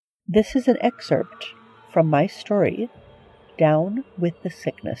This is an excerpt from my story, Down with the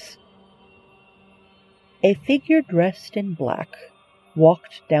Sickness. A figure dressed in black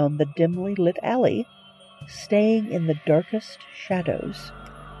walked down the dimly lit alley, staying in the darkest shadows.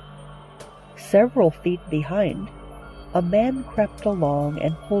 Several feet behind, a man crept along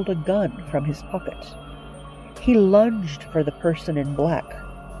and pulled a gun from his pocket. He lunged for the person in black,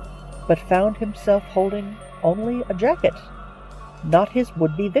 but found himself holding only a jacket, not his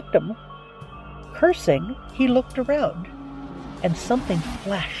would-be victim. Cursing, he looked around, and something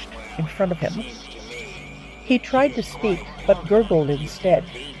flashed in front of him. He tried to speak, but gurgled instead,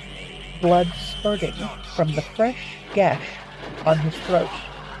 blood spurting from the fresh gash on his throat.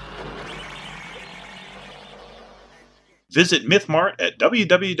 Visit MythMart at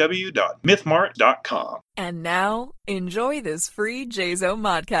www.mythmart.com. And now, enjoy this free JZO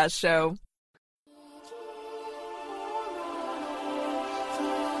Modcast show.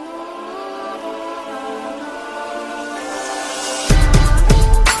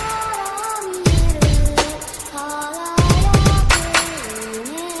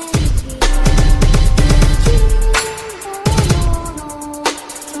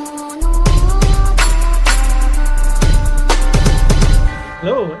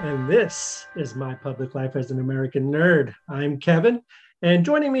 Hello, and this is my public life as an American nerd. I'm Kevin, and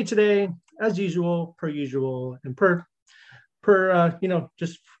joining me today, as usual, and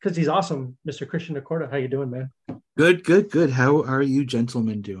just because he's awesome, Mr. Christian Acorda. How you doing, man? Good. How are you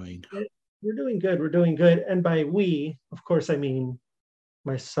gentlemen doing? We're doing good. And by we, of course, I mean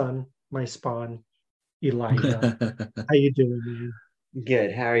my son, my spawn, Elijah. How you doing, man?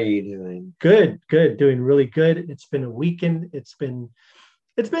 Good. How are you doing? Good. Doing really good. It's been a weekend. It's been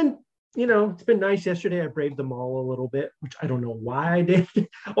nice. Yesterday I braved the mall a little bit, which I don't know why I did.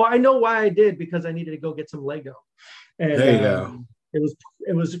 Well, I know why I did, because I needed to go get some Lego. And there you go.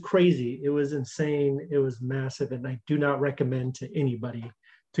 It was crazy. It was insane. It was massive. And I do not recommend to anybody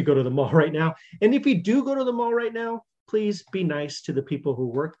to go to the mall right now. And if you do go to the mall right now, please be nice to the people who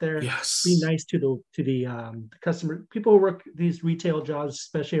work there. Yes. Be nice to the customer, people who work these retail jobs,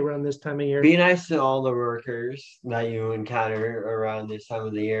 especially around this time of year. Be nice to all the workers that you encounter around this time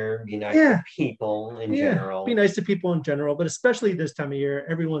of the year. Be nice to people in general. Be nice to people in general, but especially this time of year,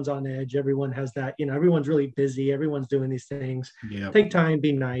 everyone's on edge. Everyone has that, everyone's really busy. Everyone's doing these things. Yep. Take time,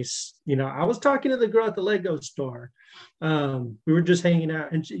 be nice. I was talking to the girl at the Lego store. We were just hanging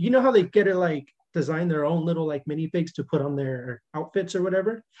out, and you know how they get it design their own little minifigs to put on their outfits or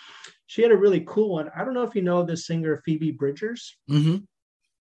whatever. She had a really cool one. I don't know if you know this singer Phoebe Bridgers. Mm-hmm.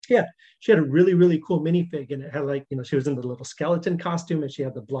 Yeah, she had a really, really cool minifig, and it had she was in the little skeleton costume, and she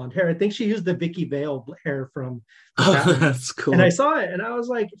had the blonde hair. I think she used the Vicky Vale hair from. That's cool. And I saw it, and I was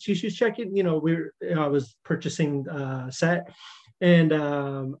like, she's checking. I was purchasing set, and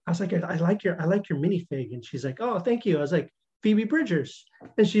I was like, I like your minifig, and she's like, oh, thank you. I was like, Phoebe Bridgers,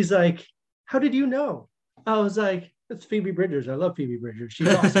 and she's like, how did you know? I was like, it's Phoebe Bridgers. I love Phoebe Bridgers. She's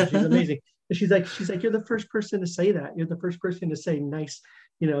awesome. She's amazing. And she's like, you're the first person to say that. You're the first person to say nice,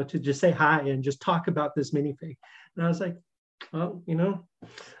 to just say hi and just talk about this minifig. And I was like, well,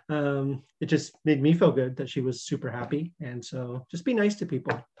 it just made me feel good that she was super happy. And so just be nice to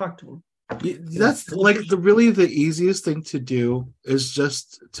people. Talk to them. That's the easiest thing to do is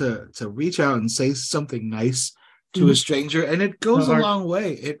just to reach out and say something nice to a stranger, and it goes a long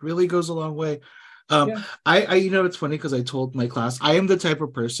way. It really goes a long way. I it's funny because I told my class I am the type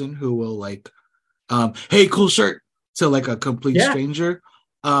of person who will hey, cool shirt to a complete stranger,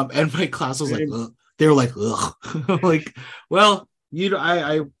 and my class was ugh. They were like, ugh. Like, well,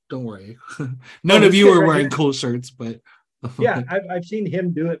 I don't worry. None of you are wearing cool shirts, but yeah, I've seen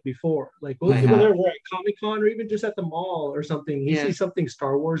him do it before. We're at Comic-Con or even just at the mall or something. He sees something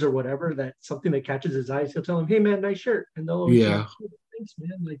Star Wars or whatever, something that catches his eyes. He'll tell him, hey man, nice shirt. And they'll always say, oh, thanks,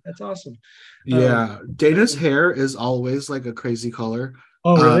 man. That's awesome. Yeah. Dana's hair is always a crazy color.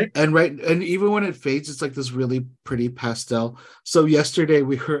 Oh, really? And even when it fades, it's this really pretty pastel. So yesterday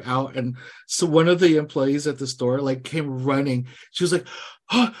we were out, and so one of the employees at the store came running. She was like,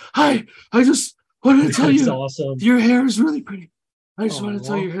 oh, hi, I just wanted to tell you, awesome. Your hair is really pretty. I just want to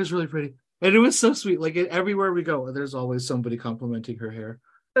tell you your hair is really pretty. And it was so sweet. Everywhere we go, there's always somebody complimenting her hair.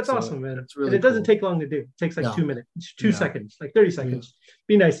 That's awesome, man. It's really and it doesn't take long to do. It takes 2 minutes, 2 seconds, 30 seconds. Yeah.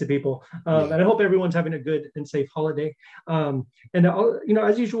 Be nice to people. And I hope everyone's having a good and safe holiday. And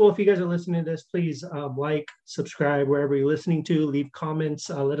as usual, if you guys are listening to this, please subscribe wherever you're listening to, leave comments,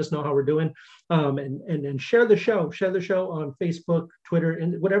 let us know how we're doing. And share the show. Share the show on Facebook, Twitter,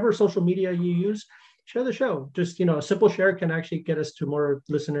 and whatever social media you use. Share the show. Just, a simple share can actually get us to more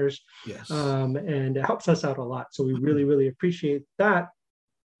listeners. Yes. And it helps us out a lot. So we really, really appreciate that.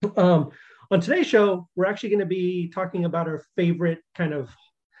 Um, on today's show, we're actually going to be talking about our favorite kind of,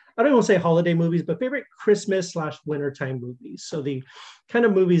 I don't want to say holiday movies, but favorite Christmas / wintertime movies. So the kind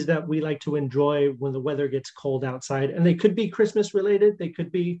of movies that we like to enjoy when the weather gets cold outside, and they could be Christmas related, they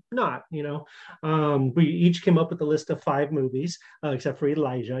could be not. We each came up with a list of 5 movies, except for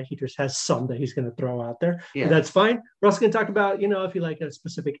Elijah. He just has some that he's going to throw out there. Yeah, that's fine. We're also going to talk about, if you like a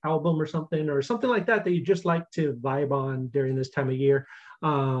specific album or something like that you just like to vibe on during this time of year.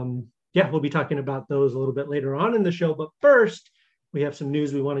 We'll be talking about those a little bit later on in the show. But first, we have some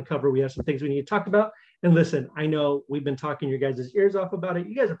news we want to cover. We have some things we need to talk about. And listen, I know we've been talking your guys' ears off about it.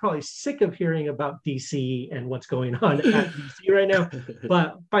 You guys are probably sick of hearing about DC and what's going on at DC right now,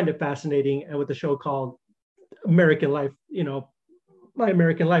 but find it fascinating. And with the show called American Life, My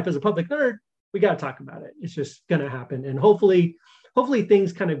American Life as a Public Nerd, we got to talk about it. It's just going to happen. And hopefully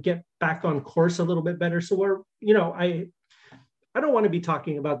things kind of get back on course a little bit better. So I don't want to be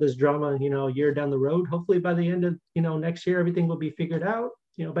talking about this drama, a year down the road. Hopefully by the end of, next year, everything will be figured out.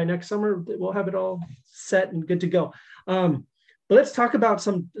 By next summer, we'll have it all set and good to go. But let's talk about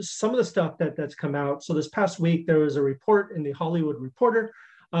some of the stuff that's come out. So this past week, there was a report in the Hollywood Reporter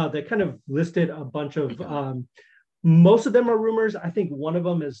that kind of listed a bunch of, most of them are rumors. I think one of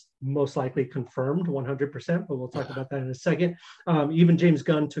them is most likely confirmed 100%, but we'll talk about that in a second. Even James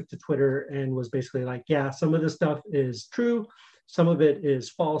Gunn took to Twitter and was basically like, yeah, some of this stuff is true. Some of it is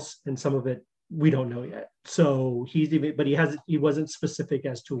false, and some of it we don't know yet. So he wasn't specific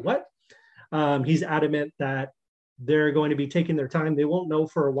as to what. He's adamant that they're going to be taking their time. They won't know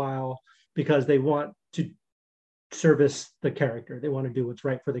for a while because they want to service the character. They want to do what's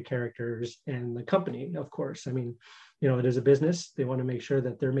right for the characters and the company, of course. I mean, it is a business. They want to make sure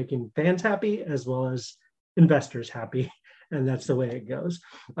that they're making fans happy as well as investors happy, and that's the way it goes.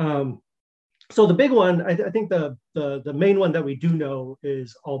 So the big one, I think the main one that we do know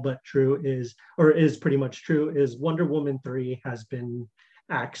is all but true is pretty much true is Wonder Woman 3 has been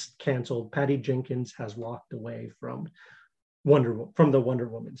axed, canceled. Patty Jenkins has walked away from the Wonder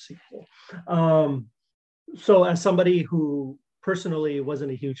Woman sequel. So as somebody who personally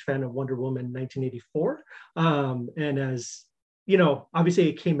wasn't a huge fan of Wonder Woman 1984, and as obviously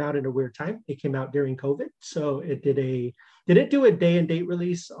it came out in a weird time. It came out during COVID. So it did it do a day and date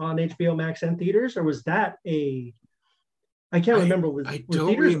release on HBO Max and theaters, or was that I can't remember. Was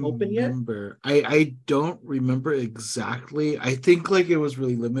theaters open yet? I don't remember exactly. I think it was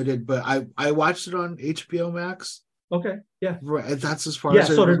really limited, but I watched it on HBO Max. Okay. Yeah. Right. That's as far as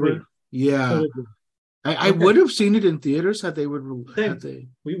I remember. Yeah. So did we. I would have seen it in theaters we would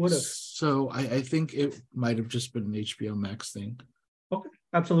have. So I think it might have just been an HBO Max thing. Okay,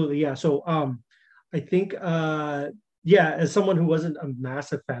 absolutely, yeah. So I think as someone who wasn't a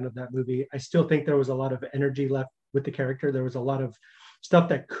massive fan of that movie, I still think there was a lot of energy left with the character. There was a lot of stuff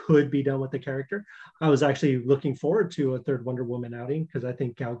that could be done with the character. I was actually looking forward to a third Wonder Woman outing because I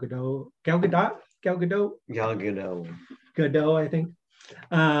think Gal Gadot, I think.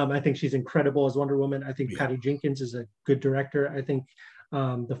 I think she's incredible as Wonder Woman. I think Patty Jenkins is a good director. I think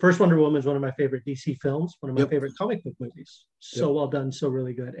the first Wonder Woman is one of my favorite DC films, one of my favorite comic book movies. So well done, so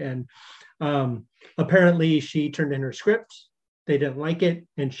really good. And apparently she turned in her script. They didn't like it,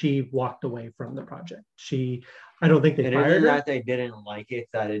 and she walked away from the project. I don't think they fired her. That they didn't like it,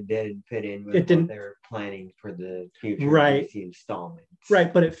 that it didn't fit in with what they were planning for the future DC installments.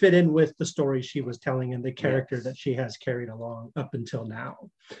 Right, but it fit in with the story she was telling and the character that she has carried along up until now,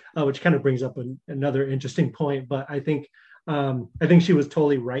 which kind of brings up another interesting point. But I think she was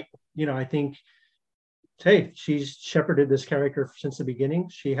totally right. I think, hey, she's shepherded this character since the beginning.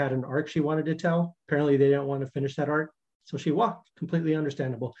 She had an arc she wanted to tell. Apparently, they didn't want to finish that arc. So she walked. Completely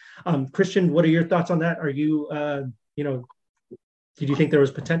understandable. Christian, what are your thoughts on that? Are you, did you think there was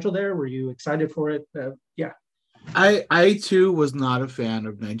potential there? Were you excited for it? Yeah. I too was not a fan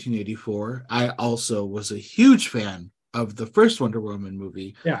of 1984. I also was a huge fan of the first Wonder Woman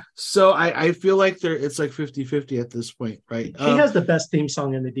movie. Yeah. So I feel like it's like 50-50 at this point, right? He has the best theme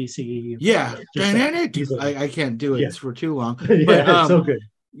song in the DCEU. Yeah. I can't do it for too long. But, it's so good.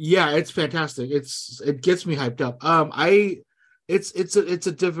 Yeah, it's fantastic. It gets me hyped up. It's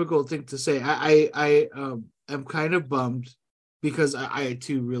a difficult thing to say. I am kind of bummed because I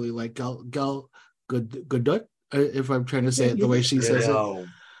too really like Gal Gadot, if I'm trying to say it the way she says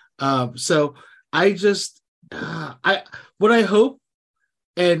it. So I just what I hope,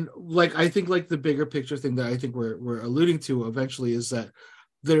 and I think the bigger picture thing that I think we're alluding to eventually is that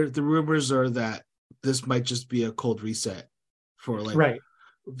the rumors are that this might just be a cold reset for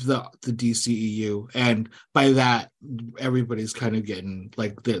the DCEU, and by that everybody's kind of getting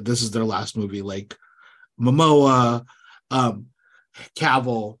this is their last movie, like Momoa,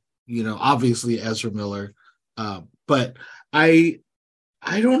 Cavill, obviously Ezra Miller. But I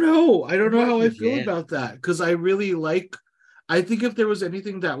don't know. I don't know how I feel about that, because I think if there was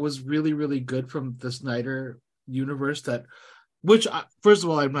anything that was really, really good from the Snyder universe, first of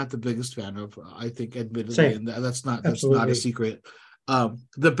all, I'm not the biggest fan of, I think, admittedly, Same. and that's not Absolutely. a secret.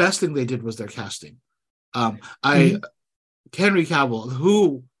 The best thing they did was their casting. Henry Cavill,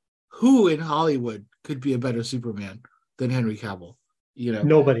 who in Hollywood could be a better Superman than Henry Cavill?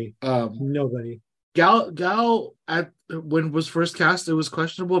 Nobody. Gal when was first cast, it was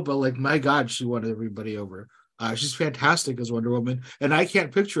questionable, but like, my God, she won everybody over. She's fantastic as Wonder Woman, and I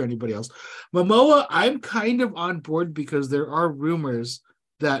can't picture anybody else. Momoa, I'm kind of on board, because there are rumors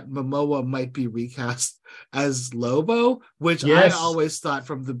that Momoa might be recast as Lobo, which Yes. I always thought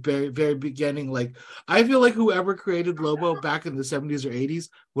from the very, very beginning. Like, I feel like whoever created Lobo back in the 70s or 80s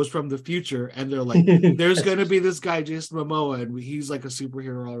was from the future, and they're like, there's going to be this guy, Jason Momoa, and he's like a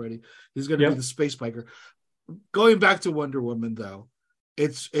superhero already. He's going to be the space biker. Going back to Wonder Woman, though,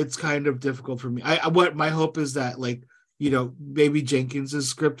 it's kind of difficult for me. What my hope is that, like, maybe Jenkins'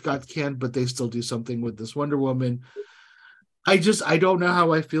 script got canned, but they still do something with this Wonder Woman. I don't know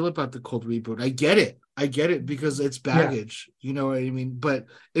how I feel about the cold reboot. I get it because it's baggage. You know what I mean? But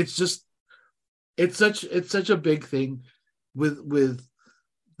it's just, it's such a big thing with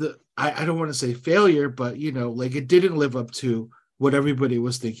the, I don't want to say failure, but like, it didn't live up to what everybody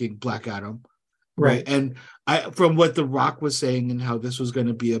was thinking Black Adam. Right. And from what The Rock was saying, and how this was going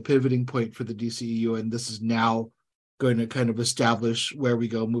to be a pivoting point for the DCEU, and this is now going to kind of establish where we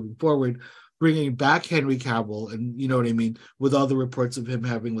go moving forward, bringing back Henry Cavill, and you know what I mean, with all the reports of him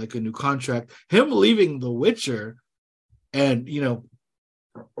having like a new contract, him leaving The Witcher, and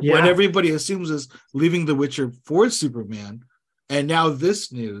what everybody assumes is leaving The Witcher for Superman, and now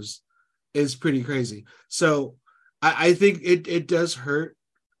this news is pretty crazy. So I think it does hurt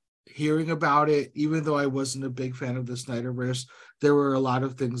hearing about it, even though I wasn't a big fan of the Snyderverse. There were a lot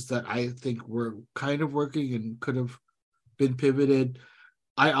of things that I think were kind of working and could have been pivoted.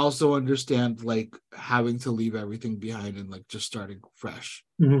 I also understand like having to leave everything behind and like just starting fresh.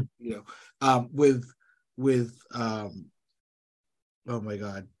 With oh my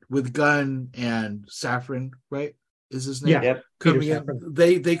God, with Gunn and Safran, right? Is his name? Yeah. Coming in,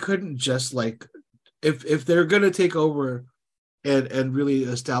 they couldn't just like, if they're gonna take over and really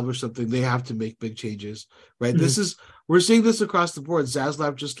establish something, they have to make big changes, right? Mm-hmm. We're seeing this across the board.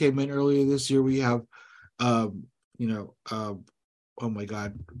 Zaslav just came in earlier this year. We have oh my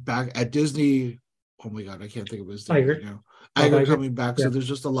God, back at Disney. Oh my God, I can't think of his name right now. Iger coming back. Yeah. So there's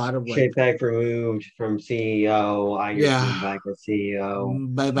just a lot of like Chapek removed from CEO. Iger coming back as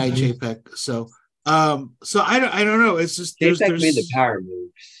CEO. Bye bye Chapek. So I don't know. It's just Chapek made the power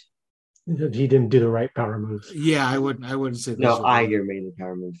moves. He didn't do the right power moves. Yeah, I wouldn't say that. No, Iger made the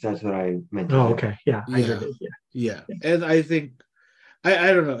power moves. That's what I meant to say. Okay. Yeah. Iger did. Yeah. And I think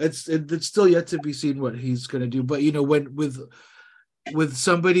I don't know. It's still yet to be seen what he's gonna do. But when with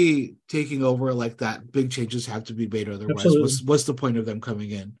somebody taking over like that, big changes have to be made. Otherwise, what's the point of them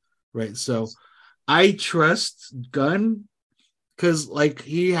coming in, right? So I trust Gunn, because like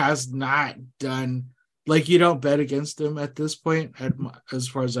he has not done, like, you don't bet against him at this point, as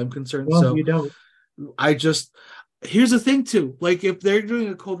far as I'm concerned. Well, so you don't. Here's the thing too. Like, if they're doing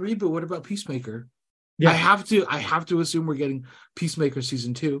a cold reboot, what about Peacemaker? Yeah. I have to assume we're getting Peacemaker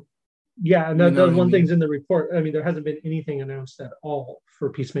season 2. Yeah, and that's one thing's in the report. I mean, there hasn't been anything announced at all for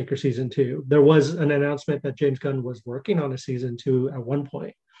Peacemaker season 2. There was an announcement that James Gunn was working on a season 2 at one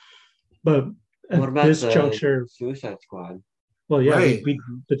point, but what about this juncture, Suicide Squad? Well, yeah, right.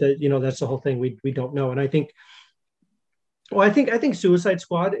 But that's the whole thing. We don't know, and I think Suicide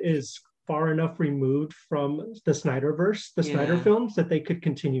Squad is far enough removed from the Snyderverse, the Snyder films, that they could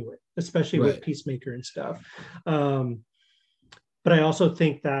continue it, especially with Peacemaker and stuff. But I also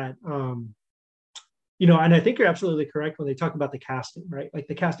think that, and I think you're absolutely correct when they talk about the casting, right? Like,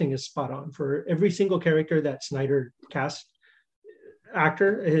 the casting is spot on for every single character that Snyder cast.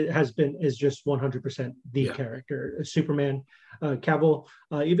 Actor is just 100% the character. Superman, Cavill,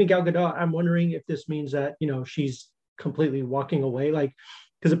 even Gal Gadot. I'm wondering if this means that she's completely walking away, like,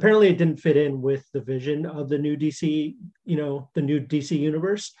 because apparently it didn't fit in with the vision of the new DC, the new DC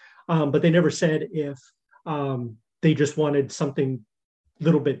universe. But they never said if they just wanted something a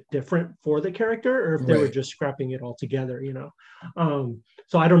little bit different for the character, or if they were just scrapping it all together.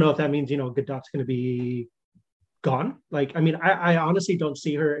 So I don't know if that means Gadot's going to be gone. Like, I mean, I honestly don't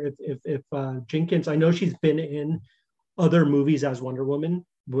see her if Jenkins. I know she's been in other movies as Wonder Woman,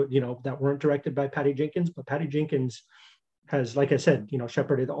 that weren't directed by Patty Jenkins, but Patty Jenkins has, like I said,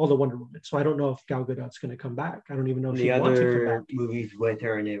 shepherded all the Wonder Woman. So I don't know if Gal Gadot's going to come back. I don't even know if she wants to come back. The other movies with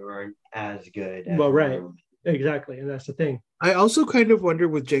her and they weren't as good. As well, right. Exactly. And that's the thing. I also kind of wonder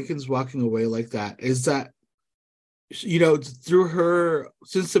with Jenkins walking away like that, is that, through her,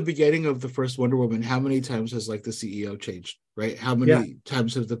 since the beginning of the first Wonder Woman, how many times has like the CEO changed, right? How many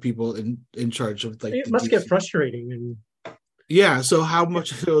times have the people in charge of like, it must get frustrating. And yeah. So how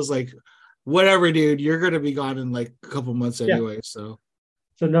much of it was like, whatever, dude, you're going to be gone in like a couple months anyway. So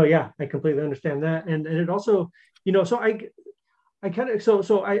no, I completely understand that. And it also, so I kind of,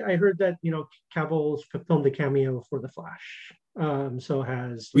 so I heard that, Cavill's filmed a cameo for The Flash. So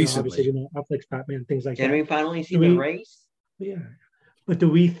has obviously Affleck's Batman, things like that. Can we finally see the race? Yeah, but do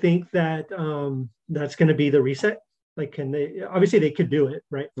we think that that's going to be the reset? Like, can they? Obviously, they could do it,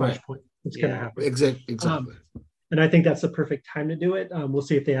 right? Flashpoint, it's going to happen. Exactly. And I think that's the perfect time to do it. We'll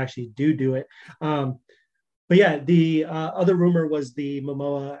see if they actually do it. But yeah, the other rumor was the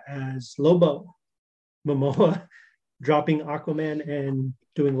Momoa as Lobo. Momoa dropping Aquaman and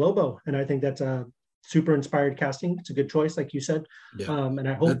doing Lobo, and I think that's a super inspired casting. It's a good choice, like you said, and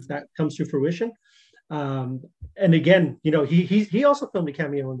I hope that comes to fruition. And again, he also filmed a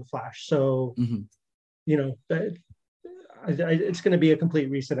cameo in The Flash, so it's going to be a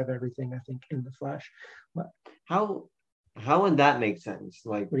complete reset of everything, I think, in The Flash. But how would that make sense?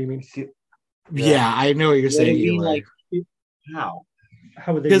 Like, what do you mean? I know what you're saying. Like,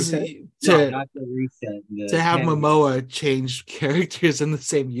 how would they reset? To have Momoa change characters in the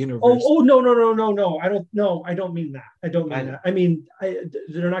same universe. No. I don't mean that. I mean,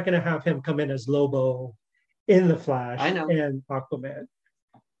 they're not going to have him come in as Lobo in The Flash and Aquaman.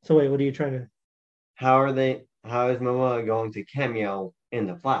 So wait, what are you trying to? How is Momoa going to cameo in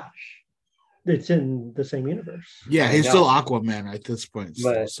The Flash? It's in the same universe. Yeah, he's still Aquaman at this point.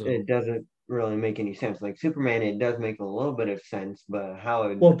 But it doesn't really make any sense. Like Superman, it does make a little bit of sense, but how?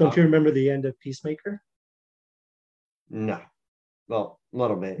 Well, don't you remember the end of Peacemaker? No. Well, a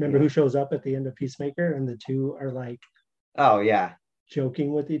little bit. Remember who shows up at the end of Peacemaker, and the two are like,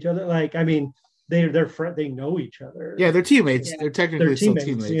 joking with each other. Like, I mean, they know each other. Yeah, they're teammates. Yeah. They're technically still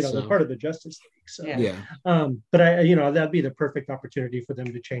teammates. They're part of the Justice League. So yeah. But that'd be the perfect opportunity for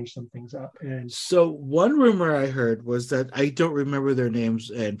them to change some things up. And so one rumor I heard was that, I don't remember their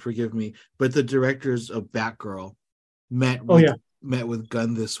names, and forgive me, but the directors of Batgirl met with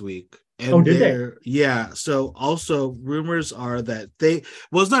Gunn this week. And did they? Yeah. So also rumors are that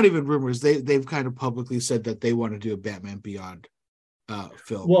it's not even rumors. They've kind of publicly said that they want to do a Batman Beyond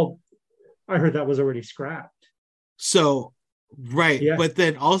film. Well, I heard that was already scrapped. So, right. Yeah. But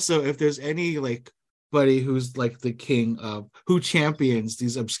then also, if there's any buddy who's like the king of who champions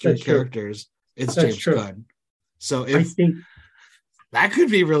these obscure characters, it's James Gunn. So I think that could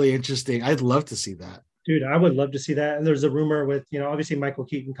be really interesting. I'd love to see that. Dude, I would love to see that. And there's a rumor with, obviously Michael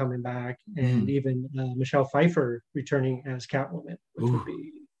Keaton coming back, and even Michelle Pfeiffer returning as Catwoman, which would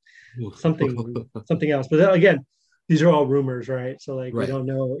be something else. But then, again, these are all rumors, right? So we don't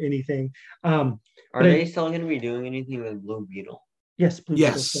know anything. Are they still going to be doing anything with Blue Beetle? Yes, Blue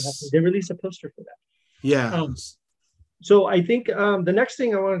Beetle. They released a poster for that. Yeah. So I think the next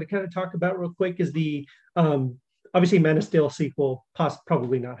thing I wanted to kind of talk about real quick is the obviously Man of Steel sequel,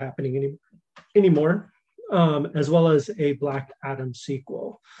 probably not happening anymore, as well as a Black Adam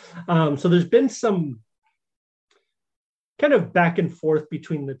sequel. So there's been some kind of back and forth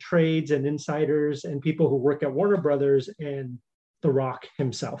between the trades and insiders and people who work at Warner Brothers and The Rock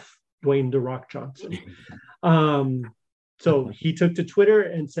himself, Dwayne "The Rock" Johnson. So he took to Twitter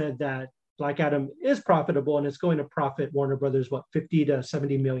and said that Black Adam is profitable and it's going to profit Warner Brothers, $50 to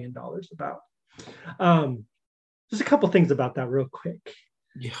 $70 million about. Just a couple things about that real quick.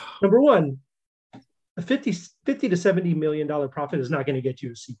 Yeah. Number one, a $50 to $70 million profit is not going to get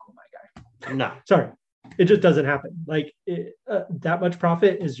you a sequel, my guy. No. Sorry. It just doesn't happen. That much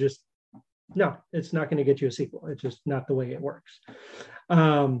profit is just, no, it's not going to get you a sequel. It's just not the way it works.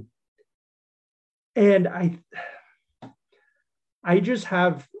 And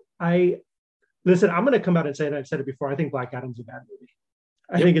listen, I'm going to come out and say it. I've said it before. I think Black Adam's a bad movie.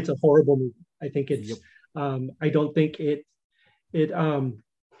 I think it's a horrible movie. I think it's, I don't think it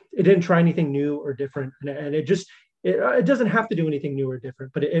didn't try anything new or different. And it doesn't have to do anything new or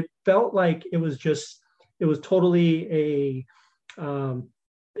different, but it felt like it was totally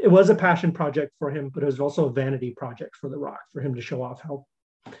it was a passion project for him, but it was also a vanity project for The Rock, for him to show off how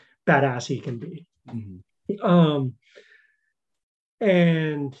badass he can be. Mm-hmm.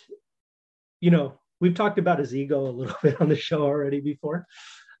 And, we've talked about his ego a little bit on the show already before.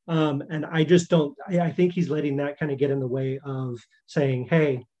 And I just don't, I think he's letting that kind of get in the way of saying,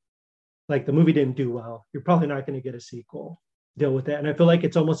 hey, like the movie didn't do well, you're probably not going to get a sequel. Deal with it. And I feel like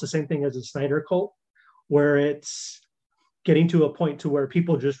it's almost the same thing as a Snyder cult, where it's getting to a point to where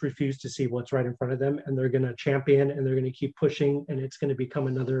people just refuse to see what's right in front of them, and they're going to champion and they're going to keep pushing, and it's going to become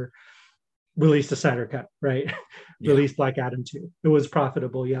another release the Snyder cut, right? Yeah. Release Black Adam 2. It was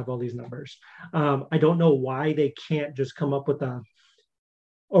profitable. You have all these numbers. I don't know why they can't just come up with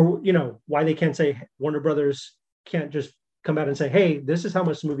why they can't say, Warner Brothers can't just come out and say, hey, this is how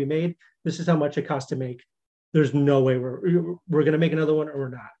much the movie made. This is how much it cost to make. There's no way we're going to make another one, or we're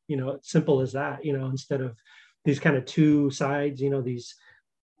not. It's simple as that, instead of these kind of two sides,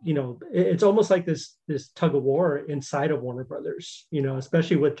 it's almost like this tug of war inside of Warner Brothers,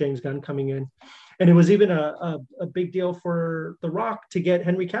 especially with James Gunn coming in. And it was even a big deal for The Rock to get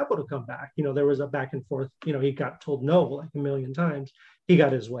Henry Cavill to come back. There was a back and forth, he got told no like a million times. He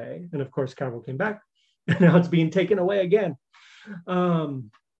got his way. And of course, Cavill came back, and now it's being taken away again. And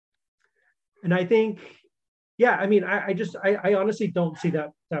I think, I honestly don't see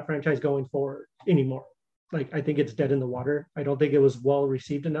that franchise going forward anymore. Like, I think it's dead in the water. I don't think it was well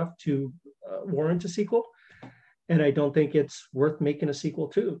received enough to warrant a sequel. And I don't think it's worth making a sequel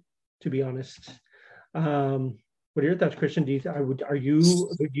to be honest. What are your thoughts, Christian? Would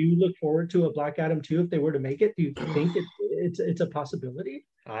you look forward to a Black Adam 2 if they were to make it? Do you think it's a possibility?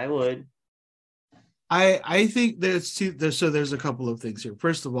 I would. I think there's a couple of things here.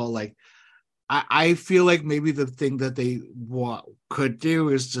 First of all, like, I feel like maybe the thing that they could do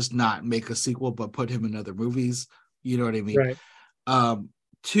is just not make a sequel, but put him in other movies. You know what I mean? Right.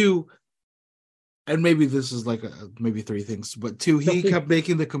 Two, and maybe this is like maybe three things, but two, he kept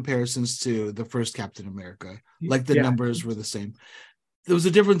making the comparisons to the first Captain America. Like the numbers were the same. It was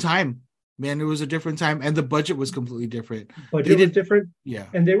a different time, man. It was a different time, and the budget was completely different. Budget was different. Yeah.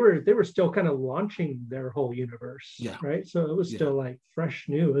 And they were still kind of launching their whole universe. Yeah. Right. So it was still like fresh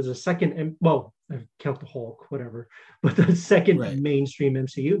new. It was a second, I count the Hulk, whatever, but the second mainstream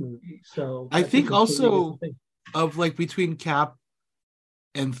MCU movie. So I think also of like between Cap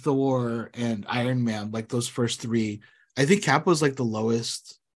and Thor and Iron Man, like those first three, I think Cap was like the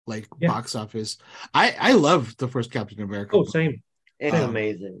lowest box office. I love the first Captain America. Oh, same. It's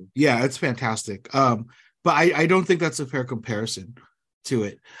amazing. Yeah, it's fantastic. But I don't think that's a fair comparison to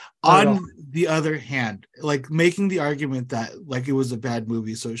it. On the other hand, like making the argument that like it was a bad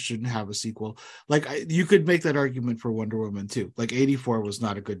movie, so it shouldn't have a sequel. Like you could make that argument for Wonder Woman too. Like 84 was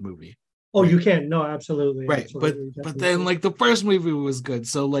not a good movie. Oh, right? You can. No, absolutely. Right. Absolutely, but then like the first movie was good.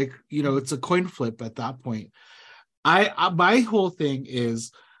 So like, it's a coin flip at that point. I my whole thing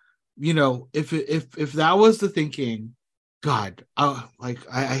is, if that was the thinking, God,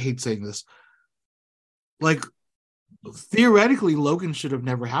 I hate saying this. Like, theoretically, Logan should have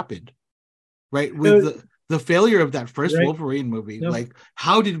never happened, right? With the failure of that first Wolverine movie, like,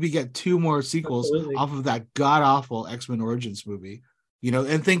 how did we get two more sequels off of that god awful X-Men Origins movie?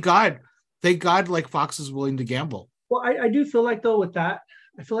 And thank God, like Fox is willing to gamble. Well, I do feel like though with that,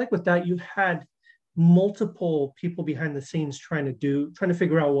 you've had multiple people behind the scenes trying to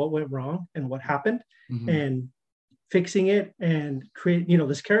figure out what went wrong and what happened, and fixing it and create,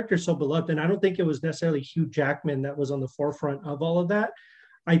 this character is so beloved. And I don't think it was necessarily Hugh Jackman that was on the forefront of all of that.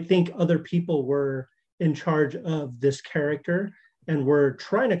 I think other people were in charge of this character and were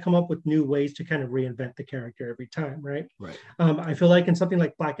trying to come up with new ways to kind of reinvent the character every time. Right. I feel like in something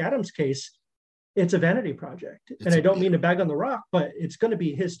like Black Adam's case, it's a vanity project. And I don't mean to bag on The Rock, but it's going to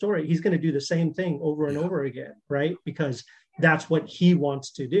be his story. He's going to do the same thing over and over again. Right. Because that's what he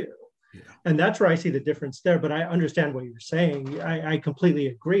wants to do. Yeah. And that's where I see the difference there. But I understand what you're saying. I completely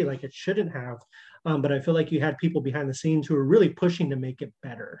agree. Like it shouldn't have. But I feel like you had people behind the scenes who were really pushing to make it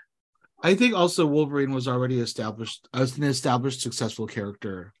better. I think also Wolverine was already established as an established successful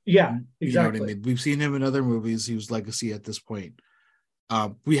character. Yeah, exactly. You know what I mean? We've seen him in other movies. He was legacy at this point.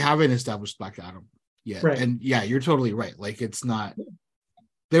 We haven't established Black Adam yet. Right. And yeah, you're totally right. Like it's not.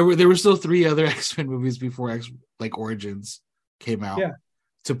 There were still 3 other X-Men movies before Origins came out. Yeah.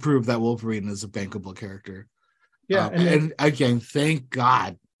 To prove that Wolverine is a bankable character. Yeah. And again, thank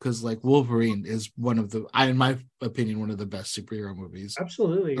God, because like Wolverine is in my opinion, one of the best superhero movies.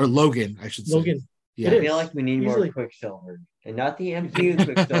 Absolutely. Or Logan, I should say. Logan. Yeah. I feel like we need more Quicksilver. And not the MCU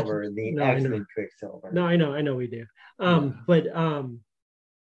Quicksilver, the X-Men Quicksilver. No, I know we do. But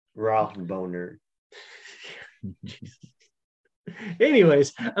Ralph Boner.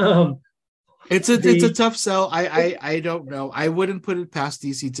 Anyways, it's a tough sell. I don't know. I wouldn't put it past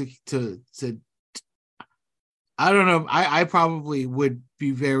DC to I don't know. I probably would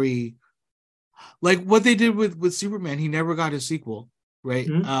be very like what they did with Superman. He never got a sequel, right?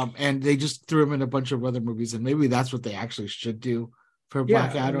 And they just threw him in a bunch of other movies, and maybe that's what they actually should do for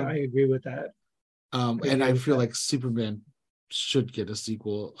Black Adam. I agree with that. And I feel like Superman should get a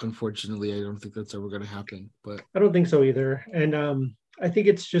sequel. Unfortunately, I don't think that's ever going to happen. But I don't think so either. And I think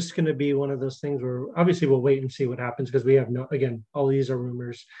it's just going to be one of those things where obviously we'll wait and see what happens, because we have again, all these are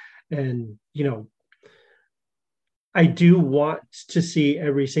rumors. And, I do want to see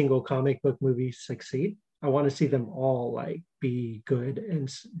every single comic book movie succeed. I want to see them all like be good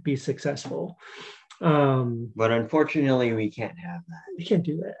and be successful. But unfortunately, we can't have that. We can't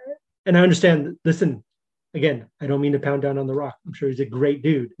do that. And I understand. Listen, again, I don't mean to pound down on The Rock. I'm sure he's a great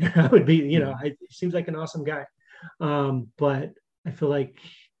dude. I would be, he seems like an awesome guy. But I feel like,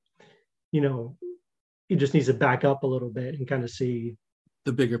 he just needs to back up a little bit and kind of see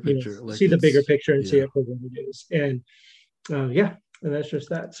the bigger picture. See the bigger picture and see it for what it is. And and that's just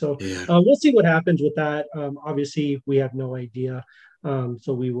that. So we'll see what happens with that. Obviously, we have no idea.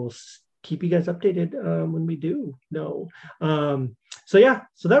 So we will keep you guys updated when we do know. So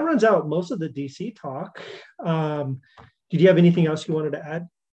that runs out most of the DC talk. Did you have anything else you wanted to add?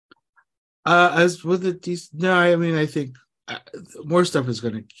 As with the DC, no, I mean, I think more stuff is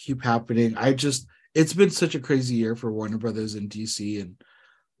going to keep happening. It's been such a crazy year for Warner Brothers and DC, and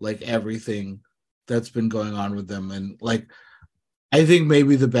like everything that's been going on with them. And like, I think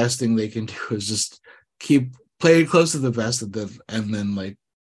maybe the best thing they can do is just keep playing close to the vest of them, and then like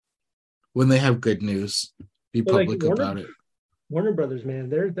when they have good news, be public about it. Warner Brothers, man,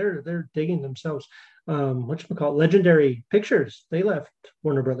 they're digging themselves. Whatchamacallit, Legendary Pictures, they left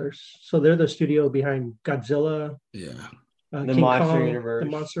Warner Brothers, so they're the studio behind Godzilla. The King Monster Kong, Universe. the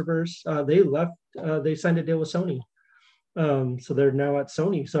Monsterverse. They left. They signed a deal with Sony, so they're now at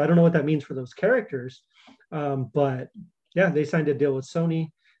Sony. So I don't know what that means for those characters, but yeah, they signed a deal with Sony.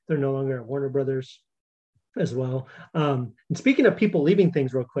 They're no longer at Warner Brothers as well. And speaking of people leaving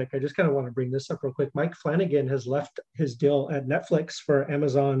things real quick, I just kind of want to bring this up real quick. Mike Flanagan has left his deal at Netflix for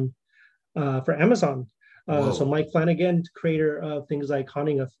Amazon. So Mike Flanagan, creator of things like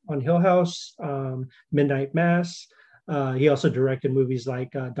Haunting on Hill House, Midnight Mass. He also directed movies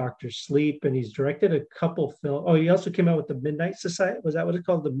like Doctor Sleep, and he's directed a couple films. Oh, he also came out with the Midnight Society. Was that what it's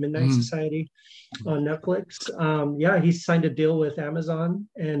called? The Midnight Society on Netflix. He signed a deal with Amazon,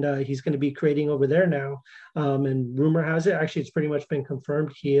 and he's going to be creating over there now. And rumor has it, actually, it's pretty much been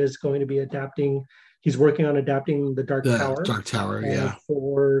confirmed, he is going to be adapting. He's working on adapting the Dark Tower.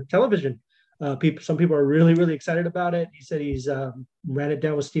 For television. Some people are really, really excited about it. He said he's ran it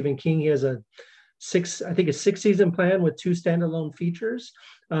down with Stephen King. He has a 6-season plan with 2 standalone features.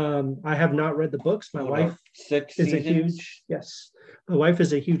 I have not read the books. My wife is my wife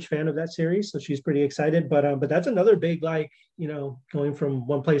is a huge fan of that series, so she's pretty excited. But that's another big, going from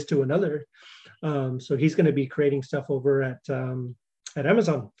one place to another. So he's going to be creating stuff over at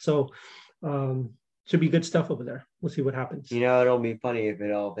Amazon. So should be good stuff over there. We'll see what happens. It'll be funny if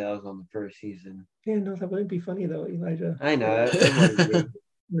it all fails on the first season. Yeah, no, that wouldn't be funny though, Elijah. I know.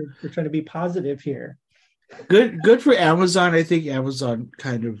 We're trying to be positive here. Good for Amazon. I think Amazon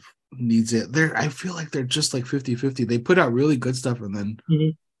kind of needs it. I feel like they're just like 50-50. They put out really good stuff and then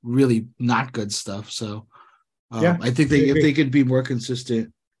really not good stuff. So I think if they could be more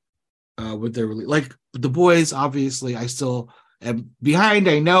consistent with their release. Like The Boys, obviously, I still am behind.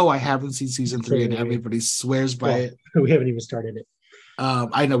 I know I haven't seen season 3 and everybody swears by it. We haven't even started it.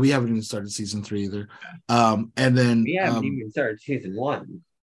 I know we haven't even started season 3 either. And then we haven't even started season 1.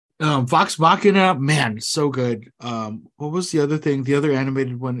 Vox Machina, man, so good. What was the other thing? The other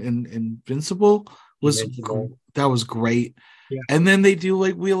animated one in Invincible that was great. Yeah. And then they do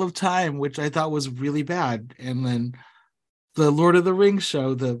like Wheel of Time, which I thought was really bad. And then the Lord of the Rings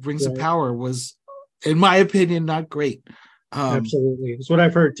show, the Rings of Power, was, in my opinion, not great. Absolutely, it's what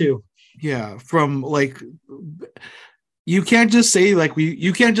I've heard too. Yeah, from like, you can't just say like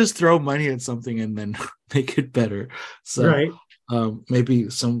you can't just throw money at something and then make it better. So maybe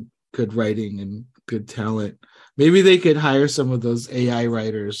some good writing and good talent. Maybe they could hire some of those AI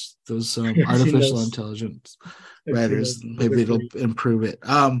writers, those artificial intelligence writers. Maybe it'll improve it.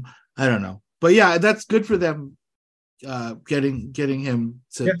 I don't know, but yeah, that's good for them. Getting him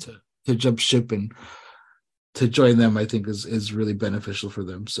to jump ship and to join them, I think is really beneficial for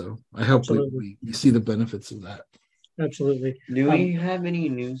them. So I hope we see the benefits of that. Absolutely. Do we have any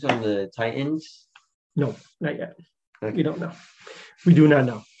news on the Titans? No, not yet. Okay. We don't know. We do not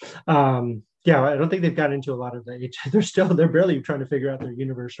know. I don't think they've gotten into a lot of the. They're barely trying to figure out their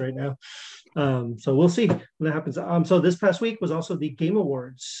universe right now. So we'll see when that happens. So this past week was also the Game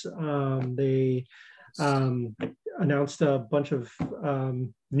Awards. They announced a bunch of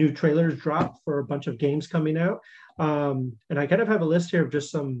new trailers dropped for a bunch of games coming out. And I kind of have a list here of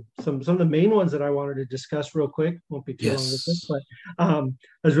just some of the main ones that I wanted to discuss real quick. Won't be too long with this, but I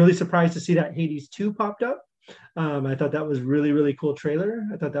was really surprised to see that Hades 2 popped up. I thought that was really, really cool trailer.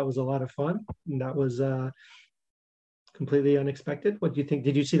 I thought that was a lot of fun, and that was completely unexpected. What do you think?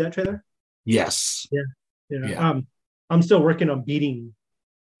 Did you see that trailer? Yes. Yeah. I'm still working on beating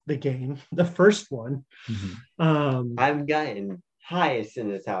the game, the first one. I've gotten highest in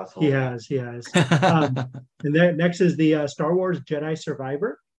this household. He has. And then next is the Star Wars Jedi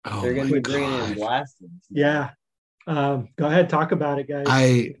Survivor. They're going to be bringing in blasters. Yeah. Go ahead, talk about it, guys.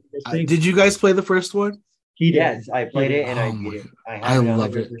 Did you guys play the first one? Yes, I played it and I beat it. I haven't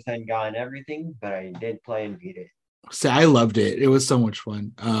 100% gotten everything, but I did play and beat it. See, I loved it. It was so much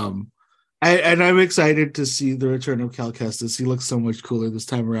fun. And I'm excited to see the return of Cal Kestis. He looks so much cooler this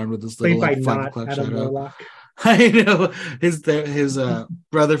time around with this little like 5 o'clock shadow. I know his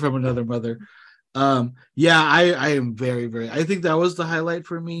brother from another mother. I am very, very. I think that was the highlight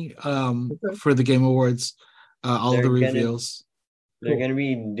for me. For the Game Awards, all the reveals. They're going to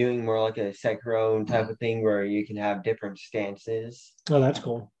be doing more like a Sekiro type of thing where you can have different stances. Oh, that's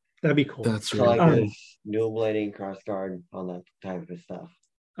cool. That'd be cool. That's really like dual blading, cross guard, all that type of stuff.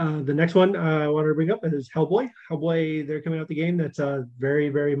 The next one I wanted to bring up is Hellboy. Hellboy, they're coming out the game that's very,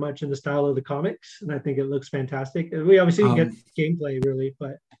 very much in the style of the comics, and I think it looks fantastic. We obviously didn't get gameplay really,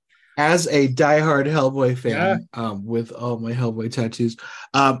 but as a diehard Hellboy fan, with all my Hellboy tattoos,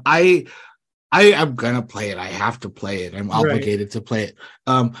 I'm gonna play it. I have to play it. I'm obligated to play it.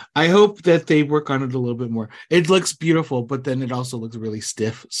 I hope that they work on it a little bit more. It looks beautiful, but then it also looks really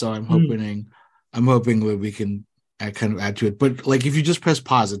stiff. So I'm hoping that we can kind of add to it. But like if you just press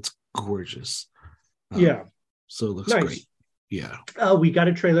pause, it's gorgeous. So it looks great. Yeah. We got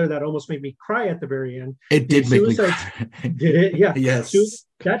a trailer that almost made me cry at the very end. It did make me cry. Did it? Yeah. Yes.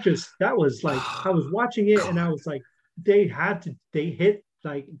 That was like I was watching it and I was like, they hit.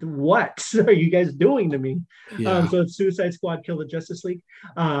 Like, what are you guys doing to me? So it's Suicide Squad Kill the Justice League.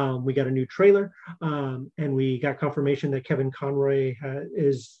 We got a new trailer, and we got confirmation that Kevin Conroy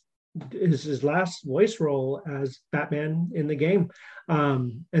is his last voice role as Batman in the game.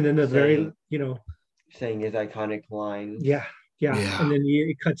 And then the saying his iconic line. Yeah. And then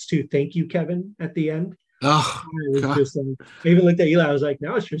it cuts to "Thank you, Kevin" at the end. Oh, it was just I even looked at Eli. I was like,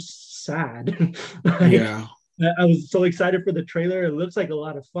 now it's just sad. I was so excited for the trailer. It looks like a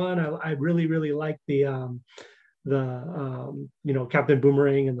lot of fun. I really, really like the Captain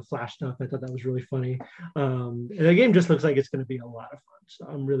Boomerang and the Flash stuff. I thought that was really funny. And the game just looks like it's going to be a lot of fun. So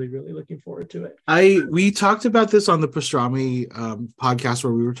I'm really, really looking forward to it. We talked about this on the Pastrami podcast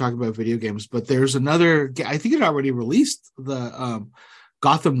where we were talking about video games, but there's another. I think it already released the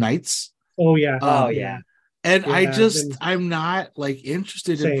Gotham Knights. Oh yeah. And I'm not like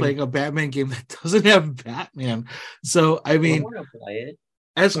interested in playing a Batman game that doesn't have Batman. So I mean,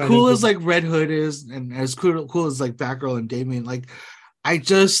 as cool as like Red Hood is, and as cool as like Batgirl and Damian, like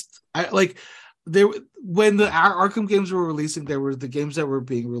when the Arkham games were releasing, there were the games that were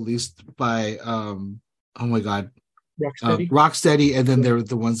being released by Rocksteady, and then there were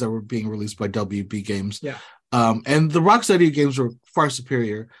the ones that were being released by WB Games. And the Rocksteady games were far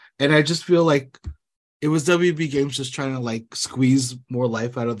superior, and I just feel like it was WB Games just trying to like squeeze more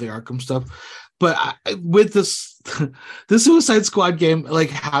life out of the Arkham stuff. But with this, the Suicide Squad game,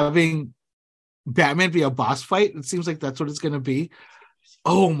 like having Batman be a boss fight, it seems like that's what it's going to be.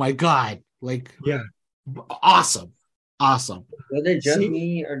 Oh my God. Like, awesome. Was it just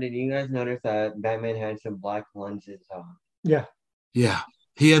me, or did you guys notice that Batman had some black lenses on? Yeah.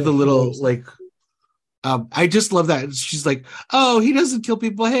 He had the little like, I just love that. She's like, "Oh, he doesn't kill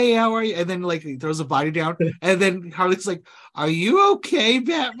people. Hey, how are you?" And then like he throws a body down, and then Harley's like, "Are you okay,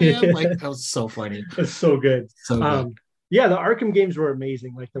 Batman?" Like that was so funny. It's so good. So good. The Arkham games were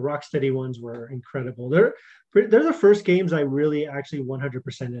amazing. Like the Rocksteady ones were incredible. They're the first games I really actually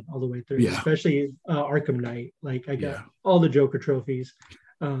 100% in all the way through. Especially Arkham Knight. Like I got all the Joker trophies.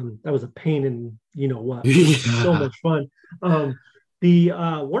 That was a pain in what. So much fun. The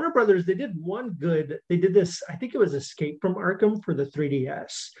Warner Brothers, they did this, I think it was Escape from Arkham for the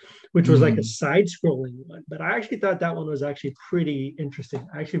 3DS, which was like a side-scrolling one. But I actually thought that one was actually pretty interesting.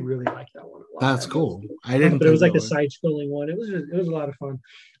 I actually really liked that one a lot. That's cool. I didn't. But it was like a side-scrolling one. It was a lot of fun.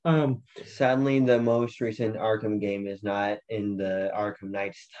 Sadly, the most recent Arkham game is not in the Arkham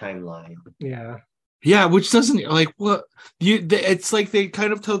Knights timeline. Yeah, which doesn't like what it's like they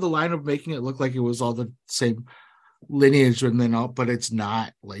kind of towed the line of making it look like it was all the same lineage and then all, but it's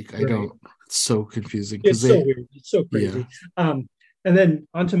not. Like I don't. It's so confusing. It's so weird. It's so crazy. And then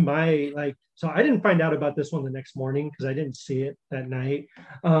onto my so I didn't find out about this one the next morning because I didn't see it that night.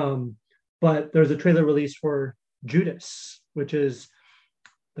 But there's a trailer released for Judas, which is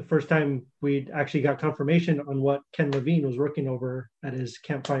the first time we actually got confirmation on what Ken Levine was working over at his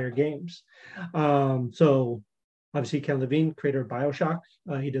Campfire Games. So obviously Ken Levine, creator of BioShock,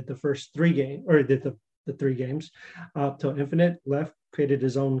 he did the first 3 games, or did the 3 games up till Infinite, left, created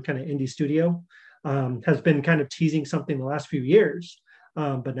his own kind of indie studio, has been kind of teasing something the last few years,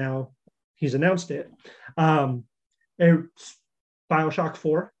 but now he's announced it. BioShock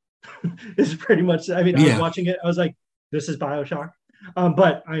 4 is pretty much, I mean, I was watching it, I was like, this is BioShock.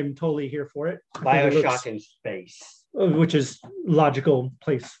 But I'm totally here for it. BioShock in space. Which is logical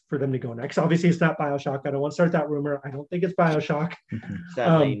place for them to go next. Obviously, it's not BioShock. I don't want to start that rumor. I don't think it's BioShock.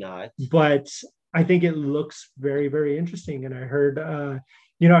 Sadly not. But I think it looks very, very interesting. And I heard, I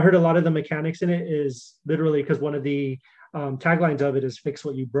heard a lot of the mechanics in it is literally because one of the taglines of it is fix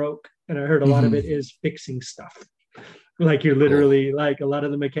what you broke. And I heard a lot of it is fixing stuff. Like you're literally like a lot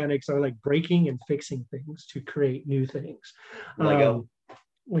of the mechanics are like breaking and fixing things to create new things. Lego.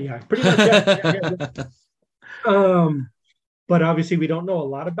 Well, yeah, pretty much. But obviously we don't know a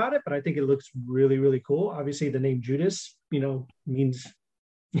lot about it, but I think it looks really, really cool. Obviously the name Judas, means,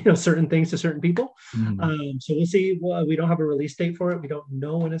 certain things to certain people. So we'll see. Well, we don't have a release date for it. We don't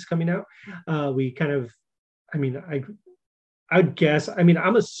know when it's coming out. We kind of, I'd guess,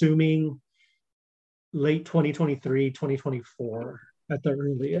 I'm assuming late 2023, 2024 at the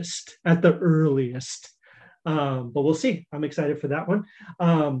earliest. But we'll see. I'm excited for that one.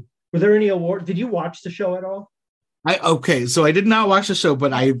 Were there any awards? Did you watch the show at all? So I did not watch the show,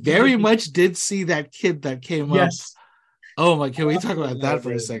 but I very much did see that kid that came up. Oh my! Can we talk about that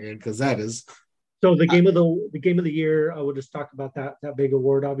for a second? Because that is so the game of the year. I will just talk about that big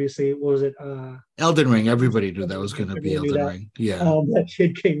award. Obviously, what was it? Elden Ring. Everybody knew that was going to be Elden Ring. Yeah, that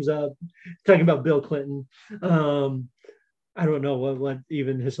kid came up talking about Bill Clinton. I don't know what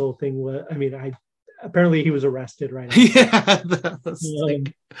even his whole thing was. Apparently he was arrested right now. Yeah,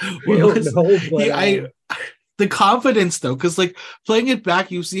 the confidence though, because like playing it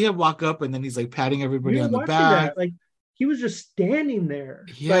back, you see him walk up and then he's like patting everybody on the back. Like he was just standing there.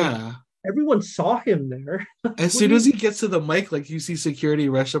 Yeah. Like, everyone saw him there. As soon as he gets to the mic, like you see security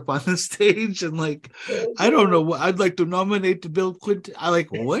rush up on the stage and like, I don't know what I'd like to nominate to Bill Clinton. I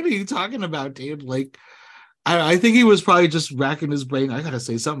like, what are you talking about, dude? Like, I think he was probably just racking his brain. I gotta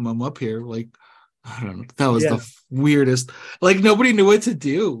say something. I'm up here. Like, I don't know. That was the weirdest. Like nobody knew what to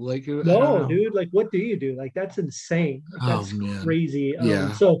do. Like no, dude. Like what do you do? Like that's insane. Like, that's crazy.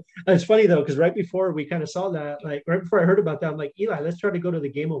 So it's funny though, because right before we kind of saw that, like right before I heard about that, I'm like, Eli, let's try to go to the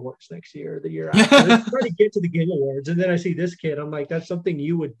Game Awards next year, the year after. Let's try to get to the Game Awards. And then I see this kid. I'm like, that's something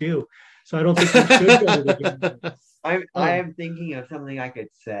you would do. So I don't think we should go to the Game Awards. I am thinking of something I could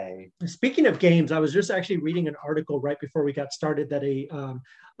say. Speaking of games, I was just actually reading an article right before we got started that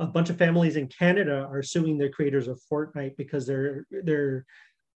a bunch of families in Canada are suing their creators of Fortnite because they're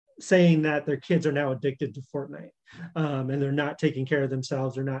saying that their kids are now addicted to Fortnite, and they're not taking care of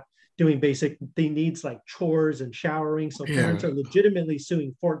themselves. They're not doing basic needs like chores and showering. So parents are legitimately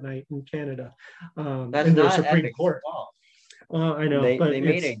suing Fortnite in Canada. That's in not the Supreme Court. I know, they but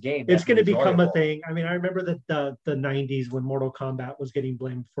made a game. It's going to become a thing. I remember the 90s when Mortal Kombat was getting